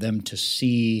difficult for them to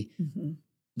see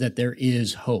that there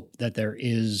is hope, that there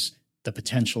is the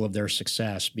potential of their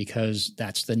success, because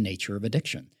that's the nature of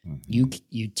addiction.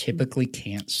 You typically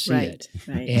can't see it.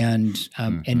 And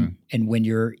when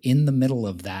you're in the middle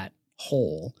of that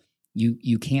hole,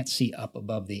 you can't see up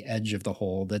above the edge of the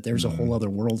hole that there's a whole other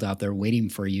world out there waiting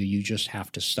for you. You just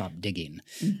have to stop digging.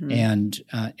 And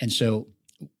so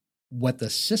what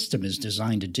the system is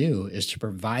designed to do is to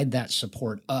provide that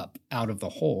support up out of the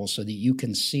hole so that you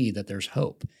can see that there's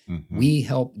hope. We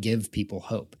help give people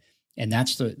hope. And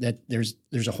that's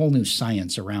there's a whole new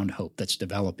science around hope that's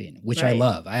developing, which I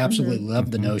love. I absolutely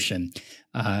love the notion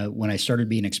when I started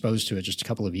being exposed to it just a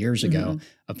couple of years ago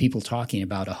of people talking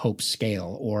about a hope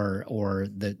scale or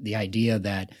the idea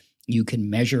that you can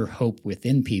measure hope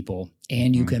within people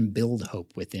and you can build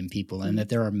hope within people, and that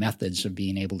there are methods of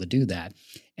being able to do that.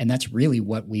 And that's really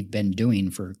what we've been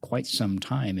doing for quite some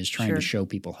time, is trying to show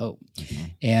people hope.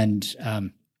 And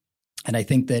I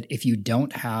think that if you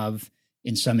don't have,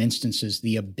 in some instances,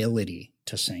 the ability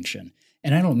to sanction.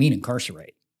 And I don't mean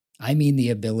incarcerate. I mean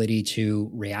the ability to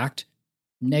react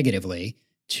negatively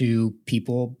to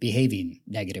people behaving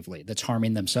negatively, that's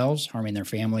harming themselves, harming their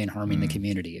family, and harming the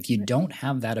community. If you don't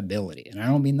have that ability, and I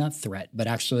don't mean that threat, but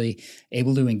actually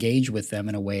able to engage with them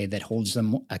in a way that holds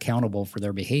them accountable for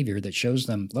their behavior, that shows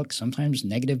them, look, sometimes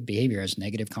negative behavior has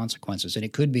negative consequences. And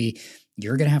it could be,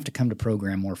 you're going to have to come to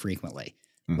program more frequently.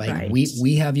 Like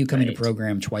we have you coming to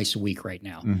program twice a week right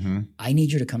now. I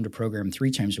need you to come to program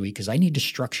 3 times a week because I need to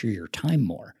structure your time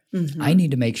more. I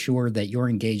need to make sure that you're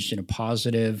engaged in a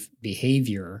positive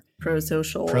behavior,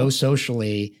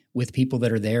 pro-socially with people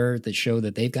that are there that show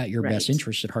that they've got your best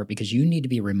interest at heart, because you need to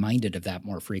be reminded of that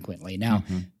more frequently. Now,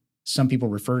 some people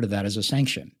refer to that as a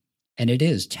sanction. And it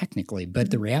is technically,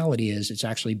 but the reality is it's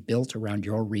actually built around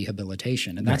your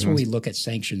rehabilitation. And that's what we look at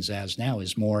sanctions as now,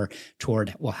 is more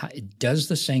toward, well, does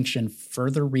the sanction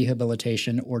further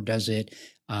rehabilitation, or does it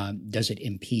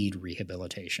impede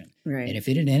rehabilitation? Right. And if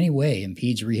it in any way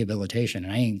impedes rehabilitation,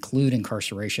 and I include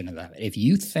incarceration in that, if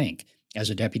you think as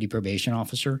a deputy probation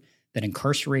officer that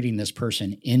incarcerating this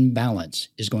person in balance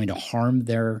is going to harm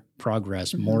their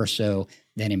progress more so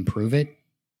than improve it,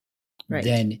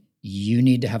 then you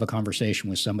need to have a conversation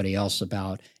with somebody else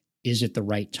about, is it the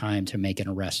right time to make an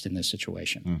arrest in this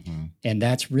situation? And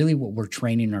that's really what we're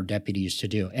training our deputies to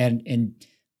do. And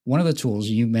one of the tools,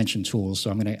 you mentioned tools,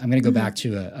 so I'm gonna go back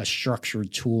to a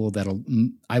structured tool that'll,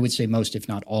 I would say most, if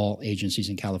not all, agencies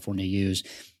in California use.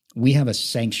 We have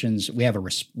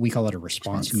we call it a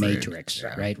response matrix,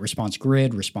 right? Response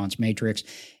grid, response matrix.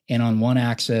 And on one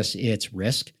axis, it's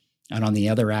risk. And on the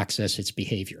other axis, it's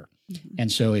behavior.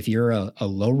 And so if you're a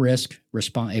low risk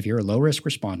respondent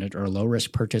or a low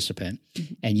risk participant,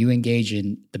 and you engage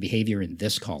in the behavior in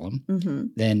this column,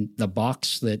 then the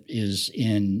box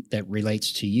that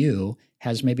relates to you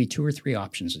has maybe 2 or 3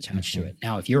 options attached to it.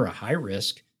 Now, if you're a high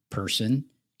risk person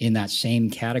in that same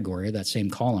category, that same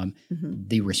column,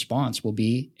 the response will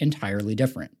be entirely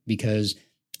different, because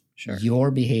your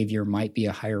behavior might be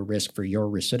a higher risk for your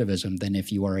recidivism than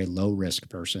if you are a low risk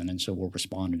person. And so we'll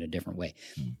respond in a different way.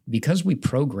 Because we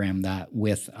program that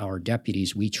with our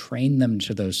deputies, we train them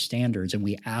to those standards, and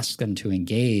we ask them to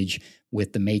engage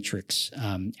with the matrix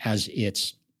as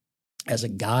a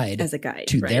guide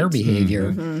to their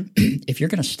behavior. If you're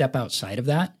going to step outside of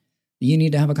that, you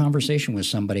need to have a conversation with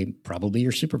somebody, probably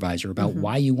your supervisor, about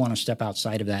why you want to step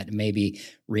outside of that and maybe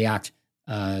react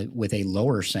with a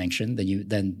lower sanction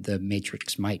than the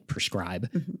matrix might prescribe,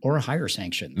 or a higher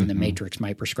sanction than the matrix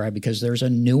might prescribe, because there's a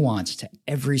nuance to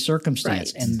every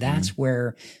circumstance. And that's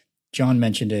where John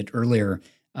mentioned it earlier.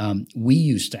 We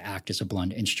used to act as a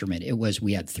blunt instrument.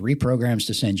 We had 3 programs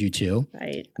to send you to.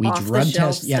 We drug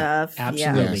test stuff.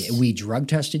 Absolutely. Yes. We drug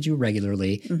tested you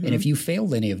regularly. And if you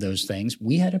failed any of those things,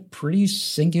 we had a pretty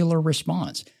singular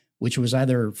response, which was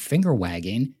either finger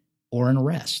wagging or an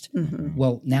arrest.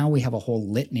 Well, now we have a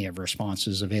whole litany of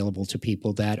responses available to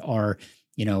people that are,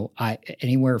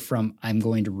 anywhere from, I'm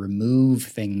going to remove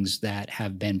things that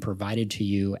have been provided to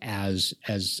you as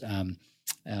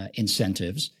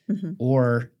incentives,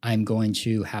 or I'm going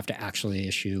to have to actually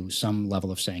issue some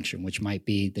level of sanction, which might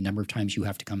be the number of times you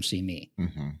have to come see me,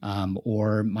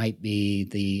 or might be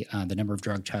the number of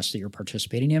drug tests that you're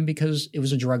participating in because it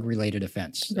was a drug-related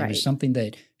offense. It was something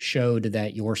that showed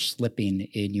that you're slipping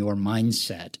in your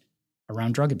mindset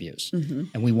around drug abuse,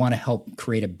 and we want to help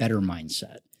create a better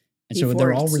mindset. And so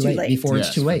they're all related before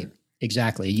it's too late.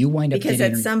 Exactly. You wind up because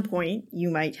at some point you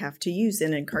might have to use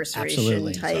an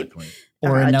incarceration type.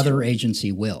 Or another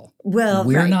agency will. Well,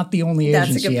 we're not the only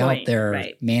agency out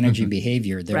there managing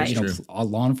behavior. There's all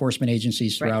law enforcement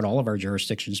agencies throughout all of our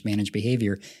jurisdictions manage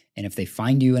behavior. And if they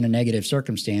find you in a negative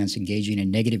circumstance engaging in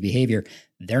negative behavior,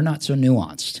 they're not so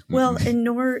nuanced. Well, and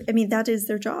that is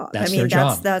their job. Their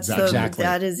job.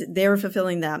 They're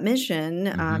fulfilling that mission.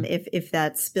 If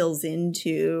that spills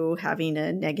into having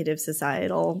a negative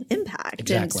societal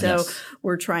impact. And so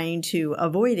we're trying to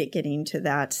avoid it getting to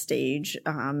that stage.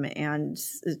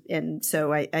 And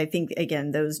so I think,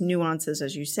 again, those nuances,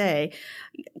 as you say,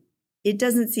 it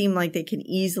doesn't seem like they can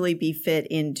easily be fit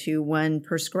into one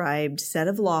prescribed set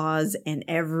of laws and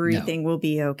everything will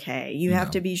be okay. You have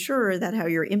to be sure that how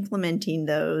you're implementing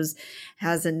those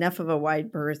has enough of a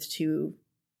wide berth to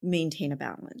maintain a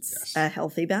balance, a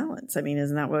healthy balance. I mean,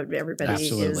 isn't that what everybody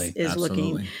is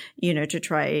looking, to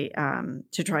try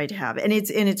to have? And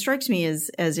it strikes me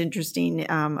as interesting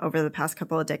over the past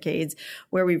couple of decades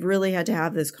where we've really had to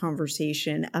have this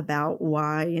conversation about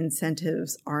why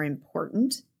incentives are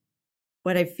important.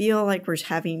 What I feel like we're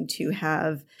having to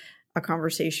have a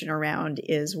conversation around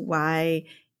is why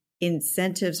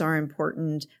incentives are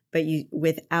important, but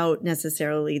without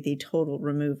necessarily the total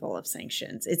removal of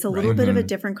sanctions. It's a little bit of a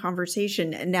different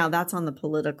conversation. And now that's on the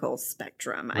political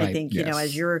spectrum. Right. I think,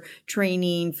 as you're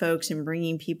training folks and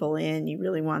bringing people in, you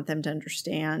really want them to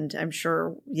understand, I'm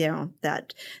sure,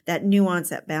 that nuance,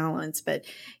 that balance, but,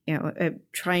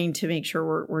 trying to make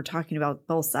sure we're talking about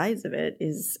both sides of it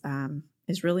is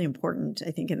really important,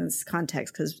 I think, in this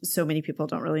context, because so many people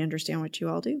don't really understand what you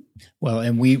all do. Well,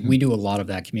 and we do a lot of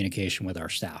that communication with our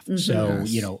staff. So,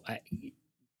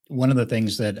 one of the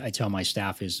things that I tell my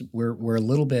staff is we're a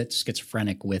little bit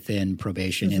schizophrenic within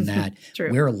probation in that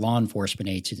we're a law enforcement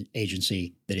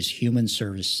agency that is human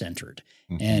service centered.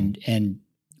 And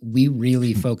we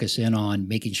really focus in on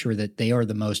making sure that they are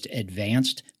the most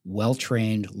advanced,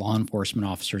 well-trained law enforcement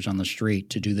officers on the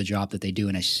street to do the job that they do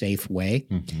in a safe way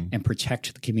and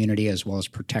protect the community as well as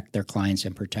protect their clients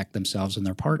and protect themselves and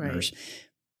their partners. Right.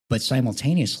 But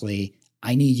simultaneously,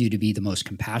 I need you to be the most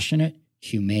compassionate,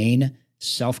 humane,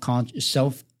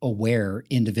 self-aware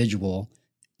individual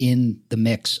in the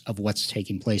mix of what's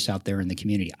taking place out there in the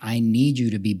community. I need you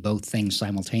to be both things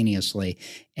simultaneously.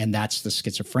 And that's the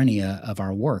schizophrenia of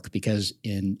our work, because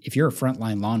if you're a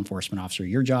frontline law enforcement officer,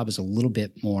 your job is a little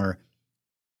bit more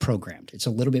programmed. It's a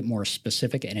little bit more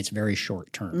specific, and it's very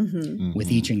short term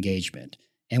with each engagement.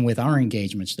 And with our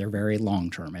engagements, they're very long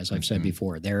term, as I've said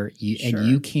before. And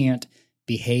you can't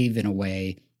behave in a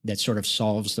way that sort of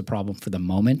solves the problem for the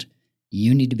moment.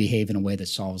 You need to behave in a way that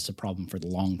solves the problem for the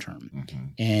long term.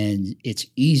 And it's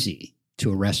easy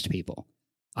to arrest people.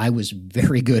 I was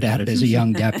very good at it as a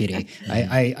young deputy.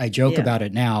 I joke about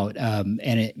it now,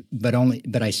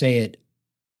 but I say it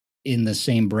in the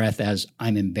same breath as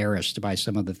I'm embarrassed by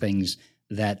some of the things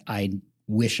that I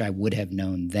wish I would have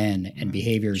known then and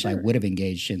behaviors I would have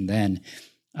engaged in then.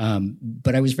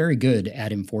 But I was very good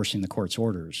at enforcing the court's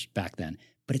orders back then.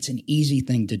 But it's an easy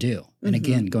thing to do. And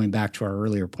again, going back to our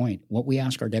earlier point, what we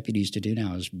ask our deputies to do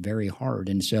now is very hard.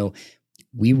 And so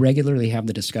we regularly have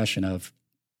the discussion of,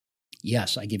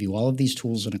 yes, I give you all of these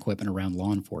tools and equipment around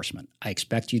law enforcement. I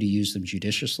expect you to use them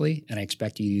judiciously, and I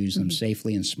expect you to use them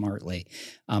safely and smartly.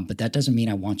 But that doesn't mean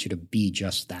I want you to be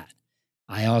just that.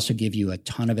 I also give you a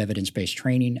ton of evidence-based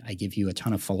training. I give you a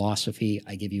ton of philosophy.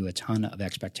 I give you a ton of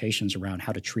expectations around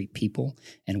how to treat people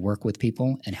and work with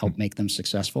people and help make them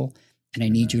successful. And I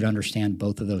need you to understand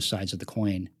both of those sides of the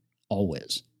coin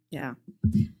always. Yeah.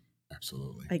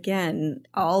 Absolutely. Again,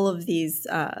 all of these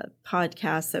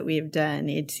podcasts that we have done,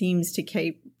 it seems to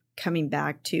keep coming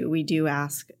back to, we do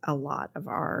ask a lot of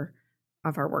our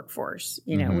workforce.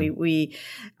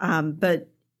 But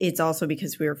it's also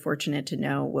because we are fortunate to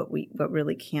know what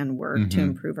really can work to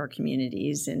improve our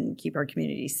communities and keep our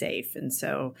communities safe. And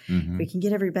so if we can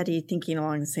get everybody thinking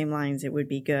along the same lines, it would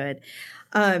be good.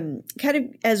 Kind of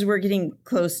as we're getting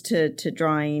close to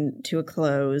drawing to a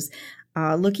close,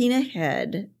 looking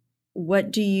ahead, what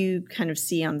do you kind of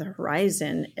see on the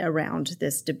horizon around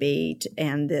this debate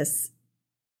and this?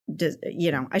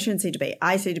 I shouldn't say debate.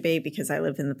 I say debate because I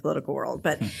live in the political world,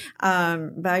 but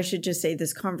I should just say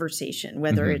this conversation,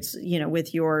 whether it's,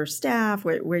 with your staff,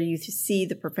 where you see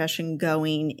the profession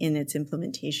going in its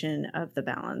implementation of the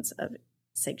balance of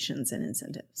sanctions and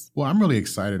incentives. Well, I'm really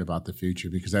excited about the future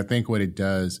because I think what it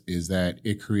does is that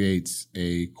it creates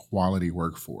a quality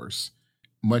workforce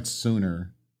much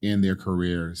sooner in their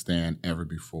careers than ever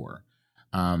before.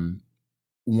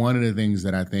 One of the things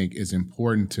that I think is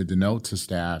important to denote to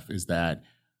staff is that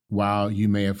while you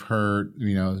may have heard,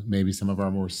 maybe some of our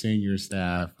more senior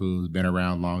staff who's been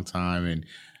around a long time and,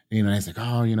 it's like,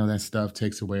 that stuff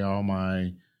takes away all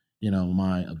my,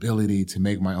 my ability to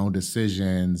make my own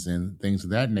decisions and things of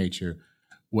that nature.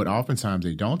 What oftentimes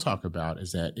they don't talk about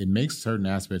is that it makes certain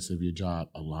aspects of your job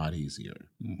a lot easier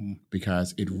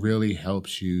because it really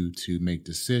helps you to make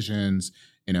decisions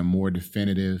in a more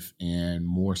definitive and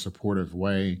more supportive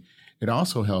way. It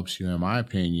also helps you, in my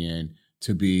opinion,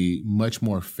 to be much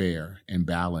more fair and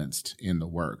balanced in the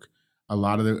work. A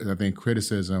lot of the, I think,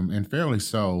 criticism, and fairly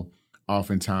so,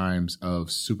 oftentimes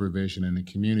of supervision in the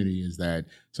community is that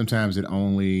sometimes it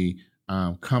only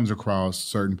comes across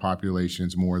certain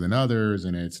populations more than others,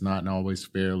 and it's not always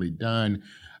fairly done.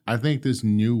 I think this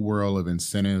new world of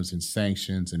incentives and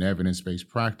sanctions and evidence-based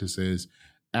practices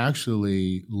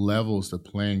actually levels the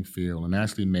playing field and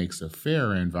actually makes a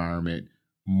fair environment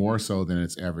more so than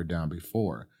it's ever done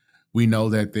before. We know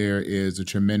that there is a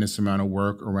tremendous amount of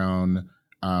work around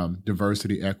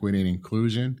diversity, equity, and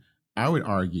inclusion. I would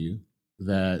argue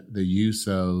that the use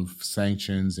of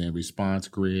sanctions and response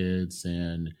grids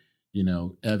and,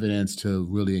 evidence to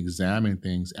really examine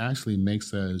things actually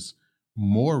makes us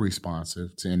more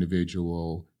responsive to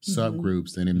individual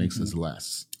subgroups than it makes us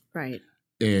less. Right.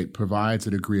 It provides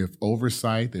a degree of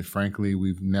oversight that, frankly,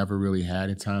 we've never really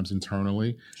had at times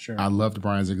internally. Sure. I loved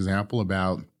Brian's example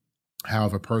about how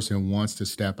if a person wants to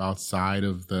step outside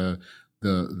of the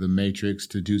matrix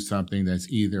to do something that's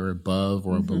either above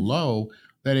or below,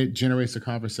 that it generates a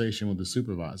conversation with the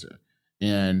supervisor.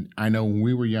 And I know when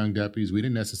we were young deputies, we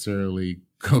didn't necessarily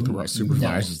go through our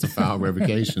supervisors to file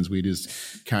revocations. We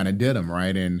just kind of did them,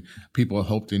 right? And people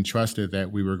hoped and trusted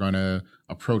that we were going to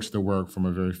approach the work from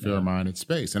a very fair-minded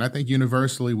space. And I think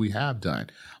universally we have done.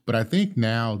 But I think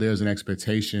now there's an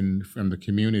expectation from the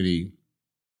community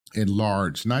at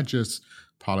large, not just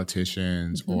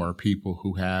politicians or people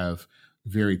who have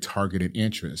very targeted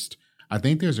interest. I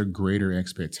think there's a greater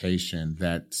expectation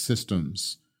that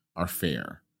systems are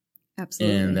fair.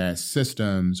 Absolutely. And that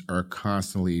systems are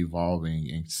constantly evolving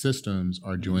and systems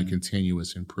are doing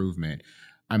continuous improvement.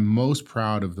 I'm most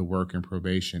proud of the work in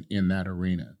probation in that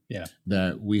arena. Yeah.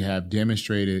 That we have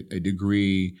demonstrated a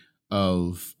degree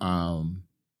of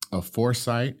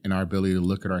foresight in our ability to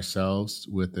look at ourselves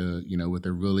with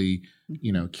a really,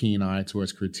 keen eye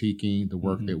towards critiquing the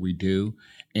work that we do,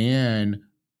 and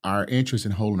our interest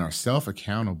in holding ourselves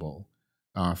accountable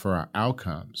for our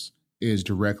outcomes is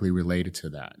directly related to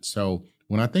that. So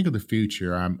when I think of the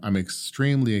future, I'm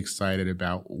extremely excited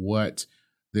about what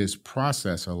this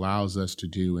process allows us to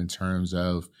do in terms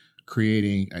of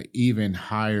creating an even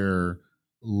higher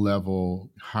level,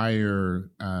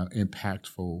 higher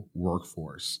impactful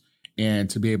workforce, and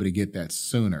to be able to get that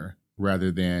sooner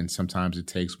rather than sometimes it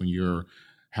takes when you're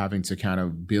having to kind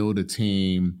of build a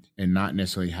team and not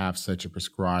necessarily have such a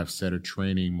prescribed set of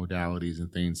training modalities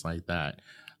and things like that.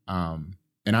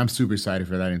 And I'm super excited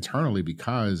for that internally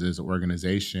because as an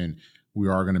organization, we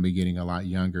are going to be getting a lot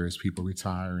younger as people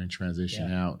retire and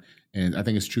transition out. And I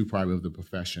think it's true probably of the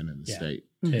profession in the state.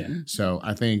 So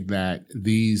I think that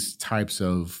these types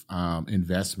of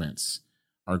investments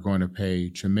are going to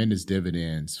pay tremendous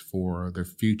dividends for the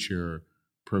future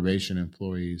probation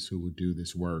employees who will do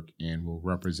this work and will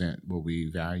represent what we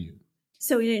value.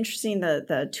 So interesting,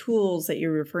 the tools that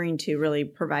you're referring to really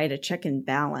provide a check and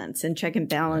balance. And check and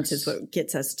balance is what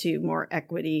gets us to more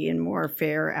equity and more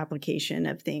fair application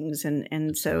of things.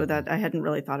 And so that I hadn't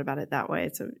really thought about it that way.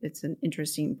 It's an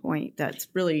interesting point that's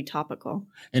really topical.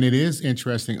 And it is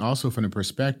interesting also from the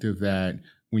perspective that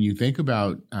when you think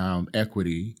about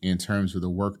equity in terms of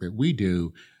the work that we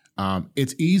do,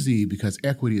 it's easy because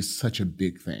equity is such a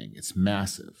big thing. It's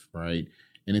massive, right?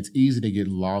 And it's easy to get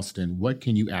lost in what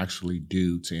can you actually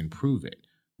do to improve it?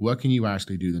 What can you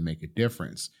actually do to make a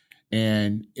difference?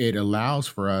 And it allows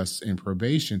for us in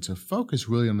probation to focus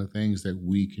really on the things that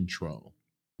we control.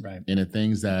 Right. And the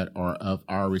things that are of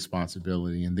our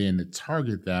responsibility. And then to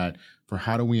target that for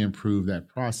how do we improve that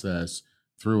process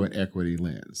through an equity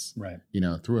lens, right?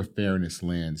 Through a fairness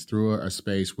lens, through a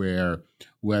space where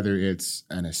whether it's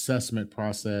an assessment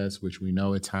process, which we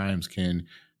know at times can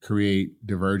create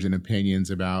divergent opinions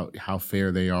about how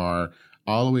fair they are,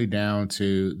 all the way down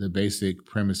to the basic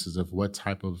premises of what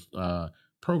type of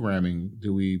programming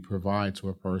do we provide to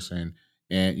a person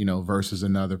and, versus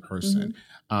another person.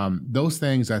 Those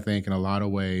things, I think, in a lot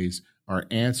of ways are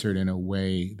answered in a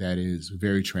way that is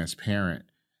very transparent,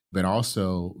 but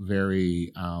also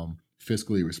very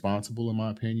fiscally responsible, in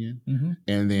my opinion.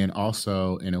 And then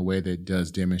also in a way that does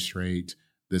demonstrate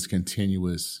this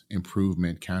continuous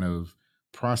improvement kind of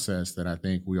process that I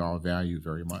think we all value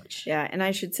very much. Yeah, and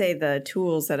I should say the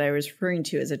tools that I was referring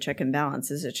to as a check and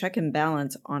balance is a check and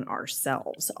balance on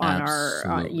ourselves, on our,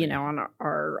 on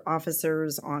our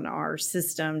officers, on our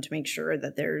system to make sure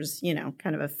that there's,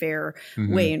 kind of a fair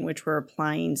way in which we're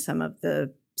applying some of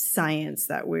the science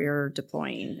that we're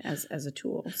deploying as a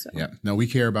tool. So. Yeah, no, we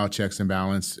care about checks and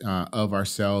balance of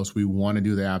ourselves. We want to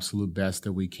do the absolute best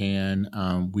that we can.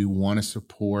 We want to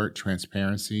support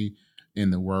transparency in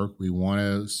the work. We want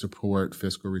to support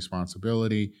fiscal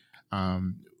responsibility.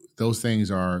 Those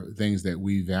things are things that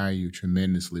we value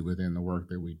tremendously within the work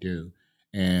that we do.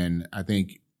 And I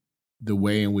think the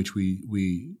way in which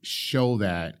we show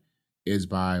that is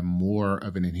by more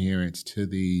of an adherence to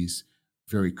these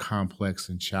very complex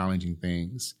and challenging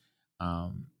things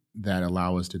that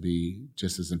allow us to be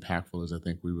just as impactful as I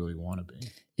think we really want to be.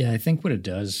 Yeah, I think what it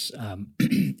does,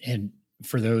 and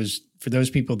for those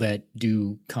people that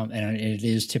do come, and it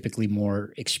is typically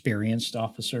more experienced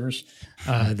officers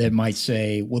that might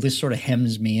say, "Well, this sort of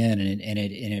hems me in, and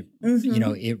it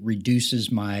it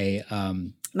reduces my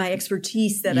my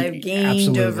expertise that I've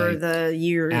gained over the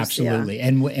years." Absolutely, yeah.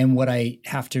 And what I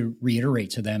have to reiterate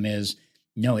to them is,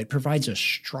 no, it provides a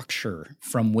structure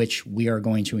from which we are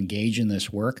going to engage in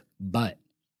this work, but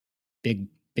big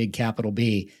capital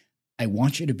B, I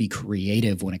want you to be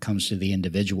creative when it comes to the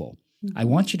individual. I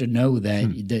want you to know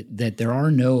that there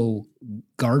are no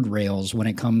guardrails when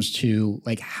it comes to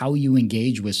like how you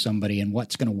engage with somebody and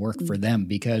what's going to work for them,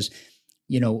 because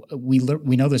we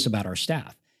know this about our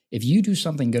staff. If you do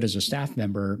something good as a staff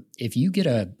member, if you get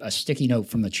a sticky note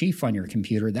from the chief on your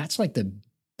computer, that's like the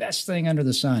best thing under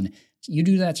the sun. You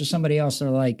do that to somebody else, they're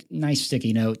like, nice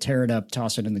sticky note, tear it up,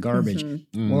 toss it in the garbage.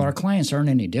 Well, our clients aren't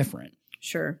any different.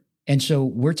 Sure. And so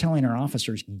we're telling our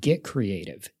officers, get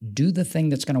creative, do the thing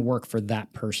that's going to work for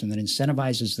that person that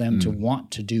incentivizes them to want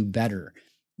to do better.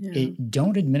 Yeah.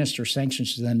 Don't administer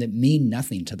sanctions to them that mean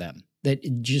nothing to them.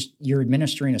 That just you're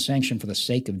administering a sanction for the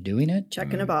sake of doing it.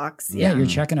 Checking a box. Yeah, you're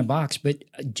checking a box, but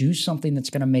do something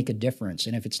that's going to make a difference.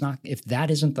 And if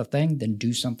that isn't the thing, then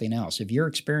do something else. If your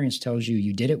experience tells you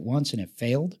you did it once and it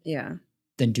failed,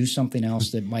 then do something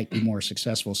else that might be more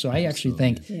successful. So I actually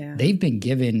think they've been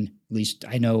given, at least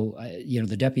I know,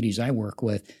 the deputies I work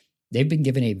with, they've been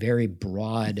given a very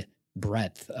broad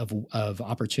breadth of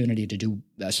opportunity to do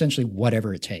essentially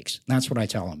whatever it takes. And that's what I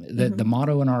tell them. The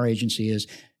motto in our agency is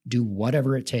do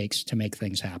whatever it takes to make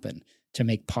things happen, to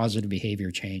make positive behavior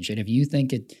change. And if you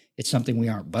think it's something we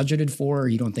aren't budgeted for, or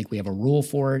you don't think we have a rule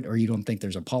for it, or you don't think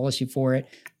there's a policy for it,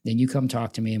 then you come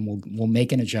talk to me and we'll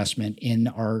make an adjustment in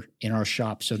our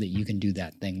shop so that you can do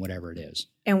that thing, whatever it is.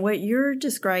 And what you're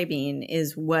describing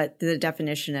is what the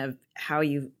definition of how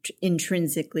you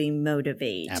intrinsically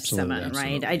motivate someone,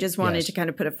 right? I just wanted to kind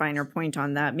of put a finer point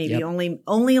on that. Maybe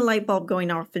only a light bulb going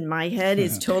off in my head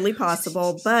is totally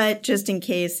possible, but just in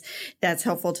case that's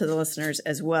helpful to the listeners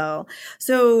as well.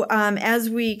 So as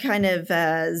we kind of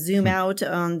zoom out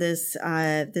on this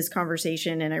this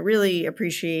conversation, and I really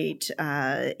appreciate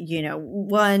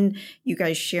one, you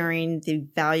guys sharing the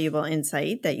valuable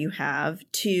insight that you have,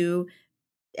 two,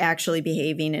 actually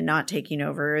behaving and not taking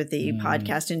over the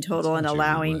podcast in total and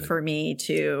allowing for me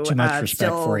to too much respect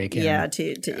for you, Kim.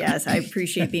 Yes, I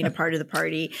appreciate being a part of the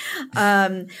party.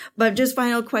 But just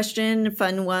final question,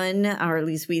 fun one, or at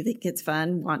least we think it's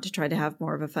fun, want to try to have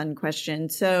more of a fun question.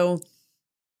 So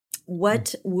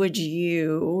what would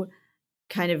you,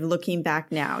 kind of looking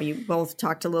back now, you both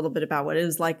talked a little bit about what it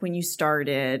was like when you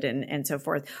started and so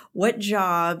forth. What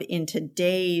job in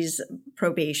today's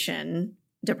probation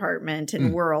department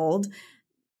and world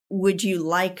would you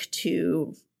like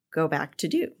to go back to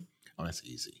do? Oh, that's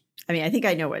easy. I mean, I think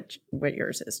I know what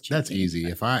yours is. That's easy.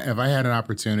 If I had an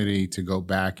opportunity to go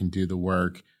back and do the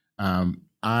work,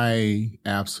 I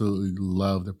absolutely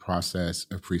love the process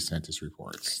of pre-sentence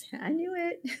reports. I knew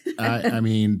it. I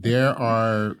mean,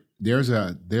 there's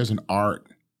an art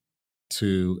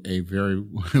to a very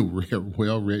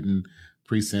well-written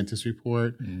pre-sentence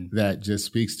report that just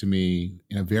speaks to me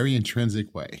in a very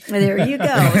intrinsic way. There you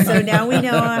go. So now we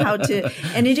know how to,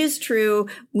 and it is true,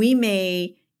 we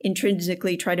may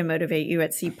intrinsically try to motivate you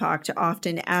at CPOC to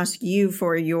often ask you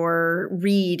for your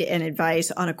read and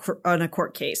advice on a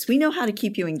court case. We know how to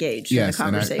keep you engaged in the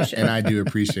conversation. And I do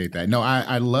appreciate that. No,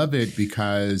 I love it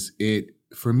because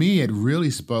for me, it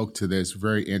really spoke to this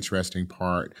very interesting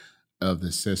part of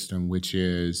the system, which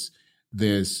is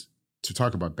this, to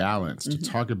talk about balance, to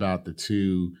talk about the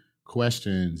two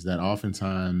questions that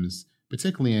oftentimes,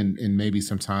 particularly in maybe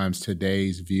sometimes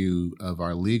today's view of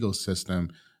our legal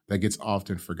system, that gets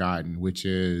often forgotten, which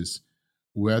is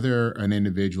whether an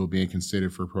individual being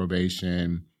considered for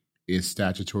probation is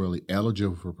statutorily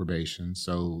eligible for probation.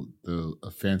 So the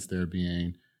offense they're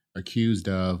being accused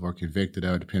of or convicted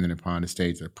of, depending upon the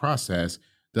stage of the process,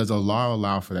 does the law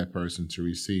allow for that person to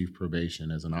receive probation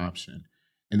as an option?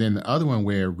 And then the other one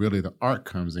where really the art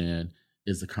comes in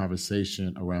is the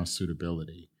conversation around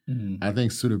suitability. I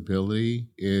think suitability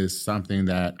is something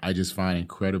that I just find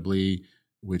incredibly,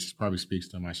 which probably speaks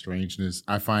to my strangeness,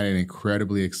 I find it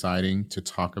incredibly exciting to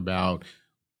talk about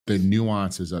the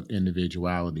nuances of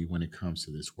individuality when it comes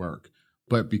to this work.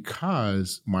 But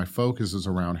because my focus is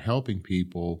around helping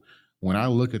people, when I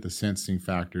look at the sentencing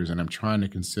factors and I'm trying to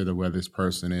consider whether this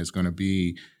person is going to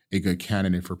be a good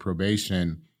candidate for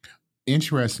probation,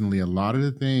 interestingly, a lot of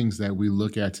the things that we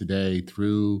look at today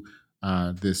through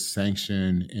this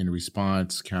sanction and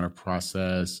response kind of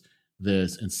process,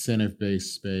 this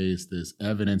incentive-based space, this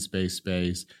evidence-based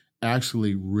space,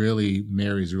 actually really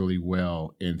marries really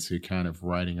well into kind of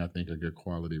writing, I think, a good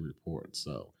quality report.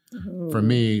 So for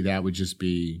me, that would just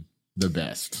be the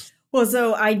best. Well,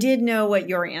 so I did know what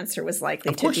your answer was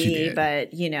likely to be, but Of course you did.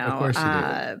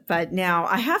 but now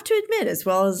I have to admit, as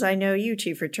well as I know you,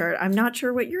 Chief Richard, I'm not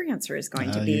sure what your answer is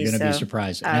going to be. You're going to be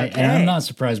surprised. And I'm not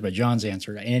surprised by John's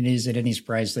answer. And is it any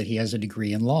surprise that he has a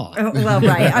degree in law? Well,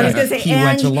 right. I was going to say, he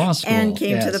went to law school and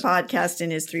came to the podcast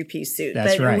in his 3-piece suit.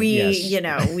 That's but right. we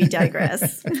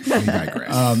digress. We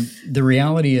digress. The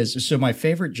reality is, so my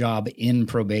favorite job in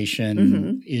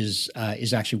probation is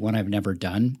actually one I've never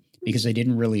done, because they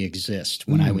didn't really exist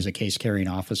when I was a case carrying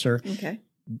officer. Okay.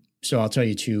 So I'll tell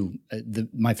you too,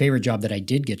 my favorite job that I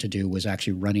did get to do was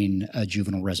actually running a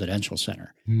juvenile residential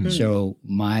center. So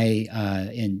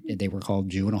and they were called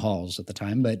juvenile halls at the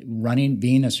time, but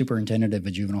being a superintendent of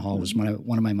a juvenile hall was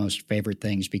one of my most favorite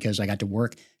things, because I got to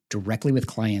work directly with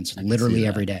clients literally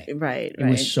every day. Right. It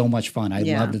was so much fun. I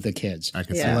loved the kids. I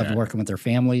I loved working with their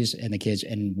families and the kids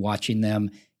and watching them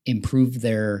improve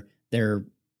their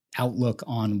outlook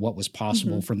on what was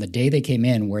possible from the day they came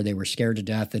in, where they were scared to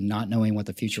death and not knowing what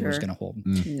the future was going to hold.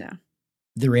 Yeah.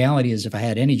 The reality is, if I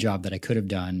had any job that I could have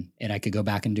done and I could go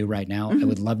back and do right now, I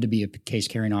would love to be a case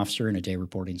carrying officer in a day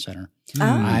reporting center.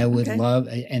 I would love,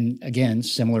 and again,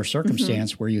 similar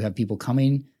circumstance where you have people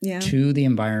coming to the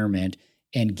environment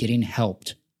and getting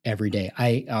helped every day.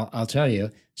 I'll tell you,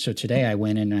 so today I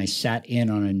went in and I sat in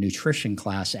on a nutrition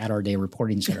class at our day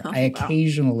reporting center. I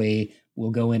occasionally will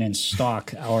go in and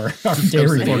stalk our day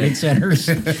reporting centers.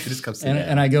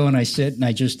 And I go and I sit and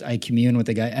I commune with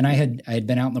the guy. And I had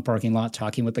been out in the parking lot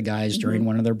talking with the guys during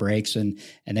one of their breaks, and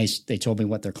they told me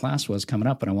what their class was coming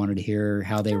up, and I wanted to hear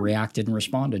how they reacted and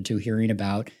responded to hearing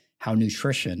about how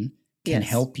nutrition can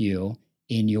help you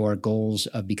in your goals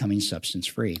of becoming substance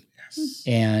free.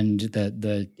 And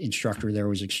the instructor there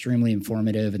was extremely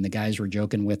informative, and the guys were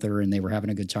joking with her and they were having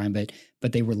a good time,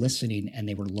 but they were listening and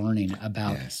they were learning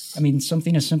about, I mean,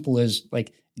 something as simple as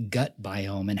like gut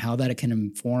biome and how that it can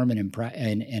inform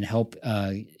and help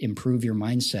improve your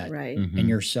mindset and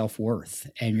your self-worth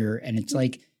and it's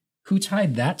like, who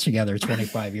tied that together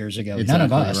 25 years ago? Exactly, none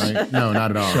of us. Right? No,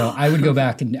 not at all. So I would go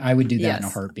back and I would do that in a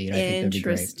heartbeat. I think that'd be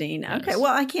great. Interesting. Okay.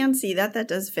 Well, I can see that. That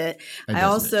does fit. I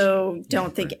also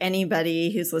don't think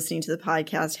anybody who's listening to the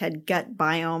podcast had gut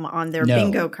biome on their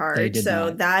bingo card. So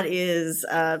not. that is,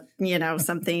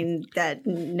 something that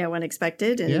no one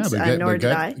expected, and nor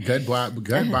did I. Gut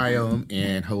biome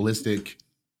and holistic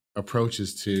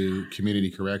approaches to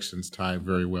community corrections tie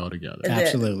very well together.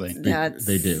 Absolutely.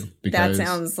 They do. That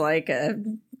sounds like a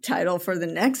title for the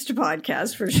next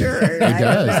podcast for sure. It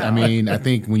does. I mean, I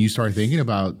think when you start thinking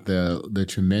about the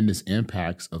tremendous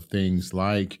impacts of things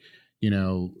like,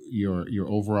 your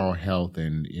overall health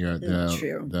and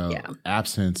the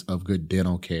absence of good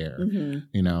dental care,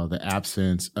 the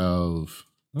absence of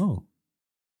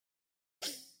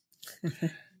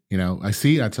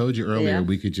I told you earlier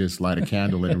we could just light a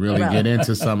candle and really get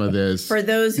into some of this. For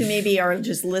those who maybe are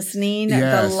just listening,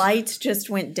 the lights just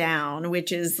went down,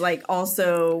 which is like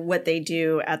also what they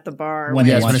do at the bar. When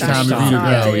it's time for you to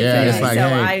go. Yeah, it's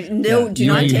like, do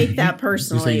not take that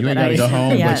personally. You ain't got to go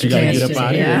home, but you got to get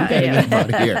up out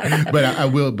of here.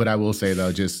 But I will say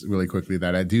though, just really quickly,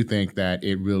 that I do think that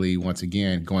it really, once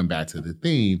again, going back to the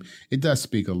theme, it does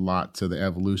speak a lot to the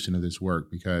evolution of this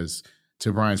work, because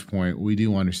to Brian's point, we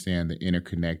do understand the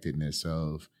interconnectedness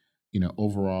of,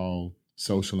 overall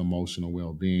social, emotional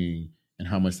well-being, and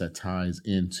how much that ties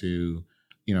into,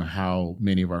 how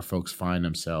many of our folks find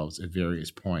themselves at various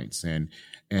points, and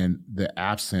the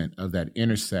absence of that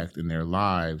intersect in their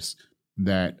lives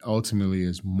that ultimately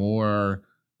is more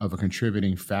of a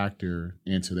contributing factor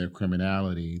into their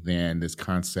criminality than this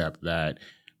concept that,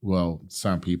 well,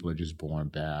 some people are just born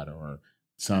bad, or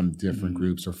some different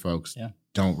groups or folks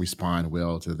don't respond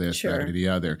well to this, that, or the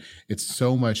other. It's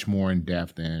so much more in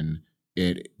depth than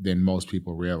most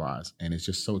people realize. And it's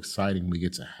just so exciting we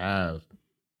get to have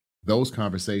those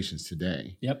conversations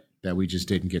today that we just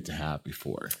didn't get to have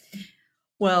before.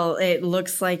 Well, it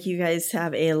looks like you guys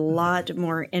have a lot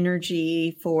more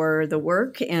energy for the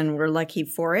work, and we're lucky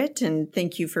for it. And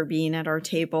thank you for being at our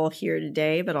table here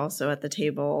today, but also at the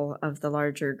table of the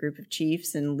larger group of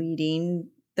chiefs and leading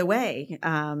the way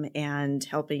and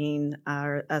helping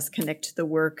us connect the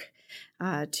work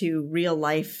to real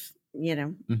life,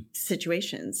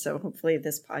 situations. So hopefully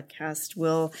this podcast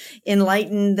will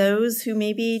enlighten those who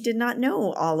maybe did not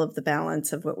know all of the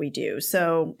balance of what we do.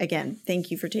 So again,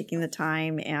 thank you for taking the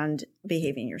time and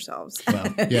behaving yourselves.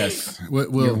 Well, yes.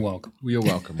 You're welcome. You're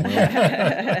welcome.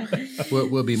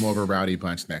 We'll be more of a rowdy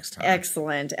bunch next time.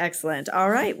 Excellent. All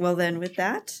right. Well, then with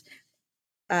that,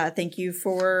 thank you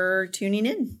for tuning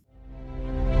in.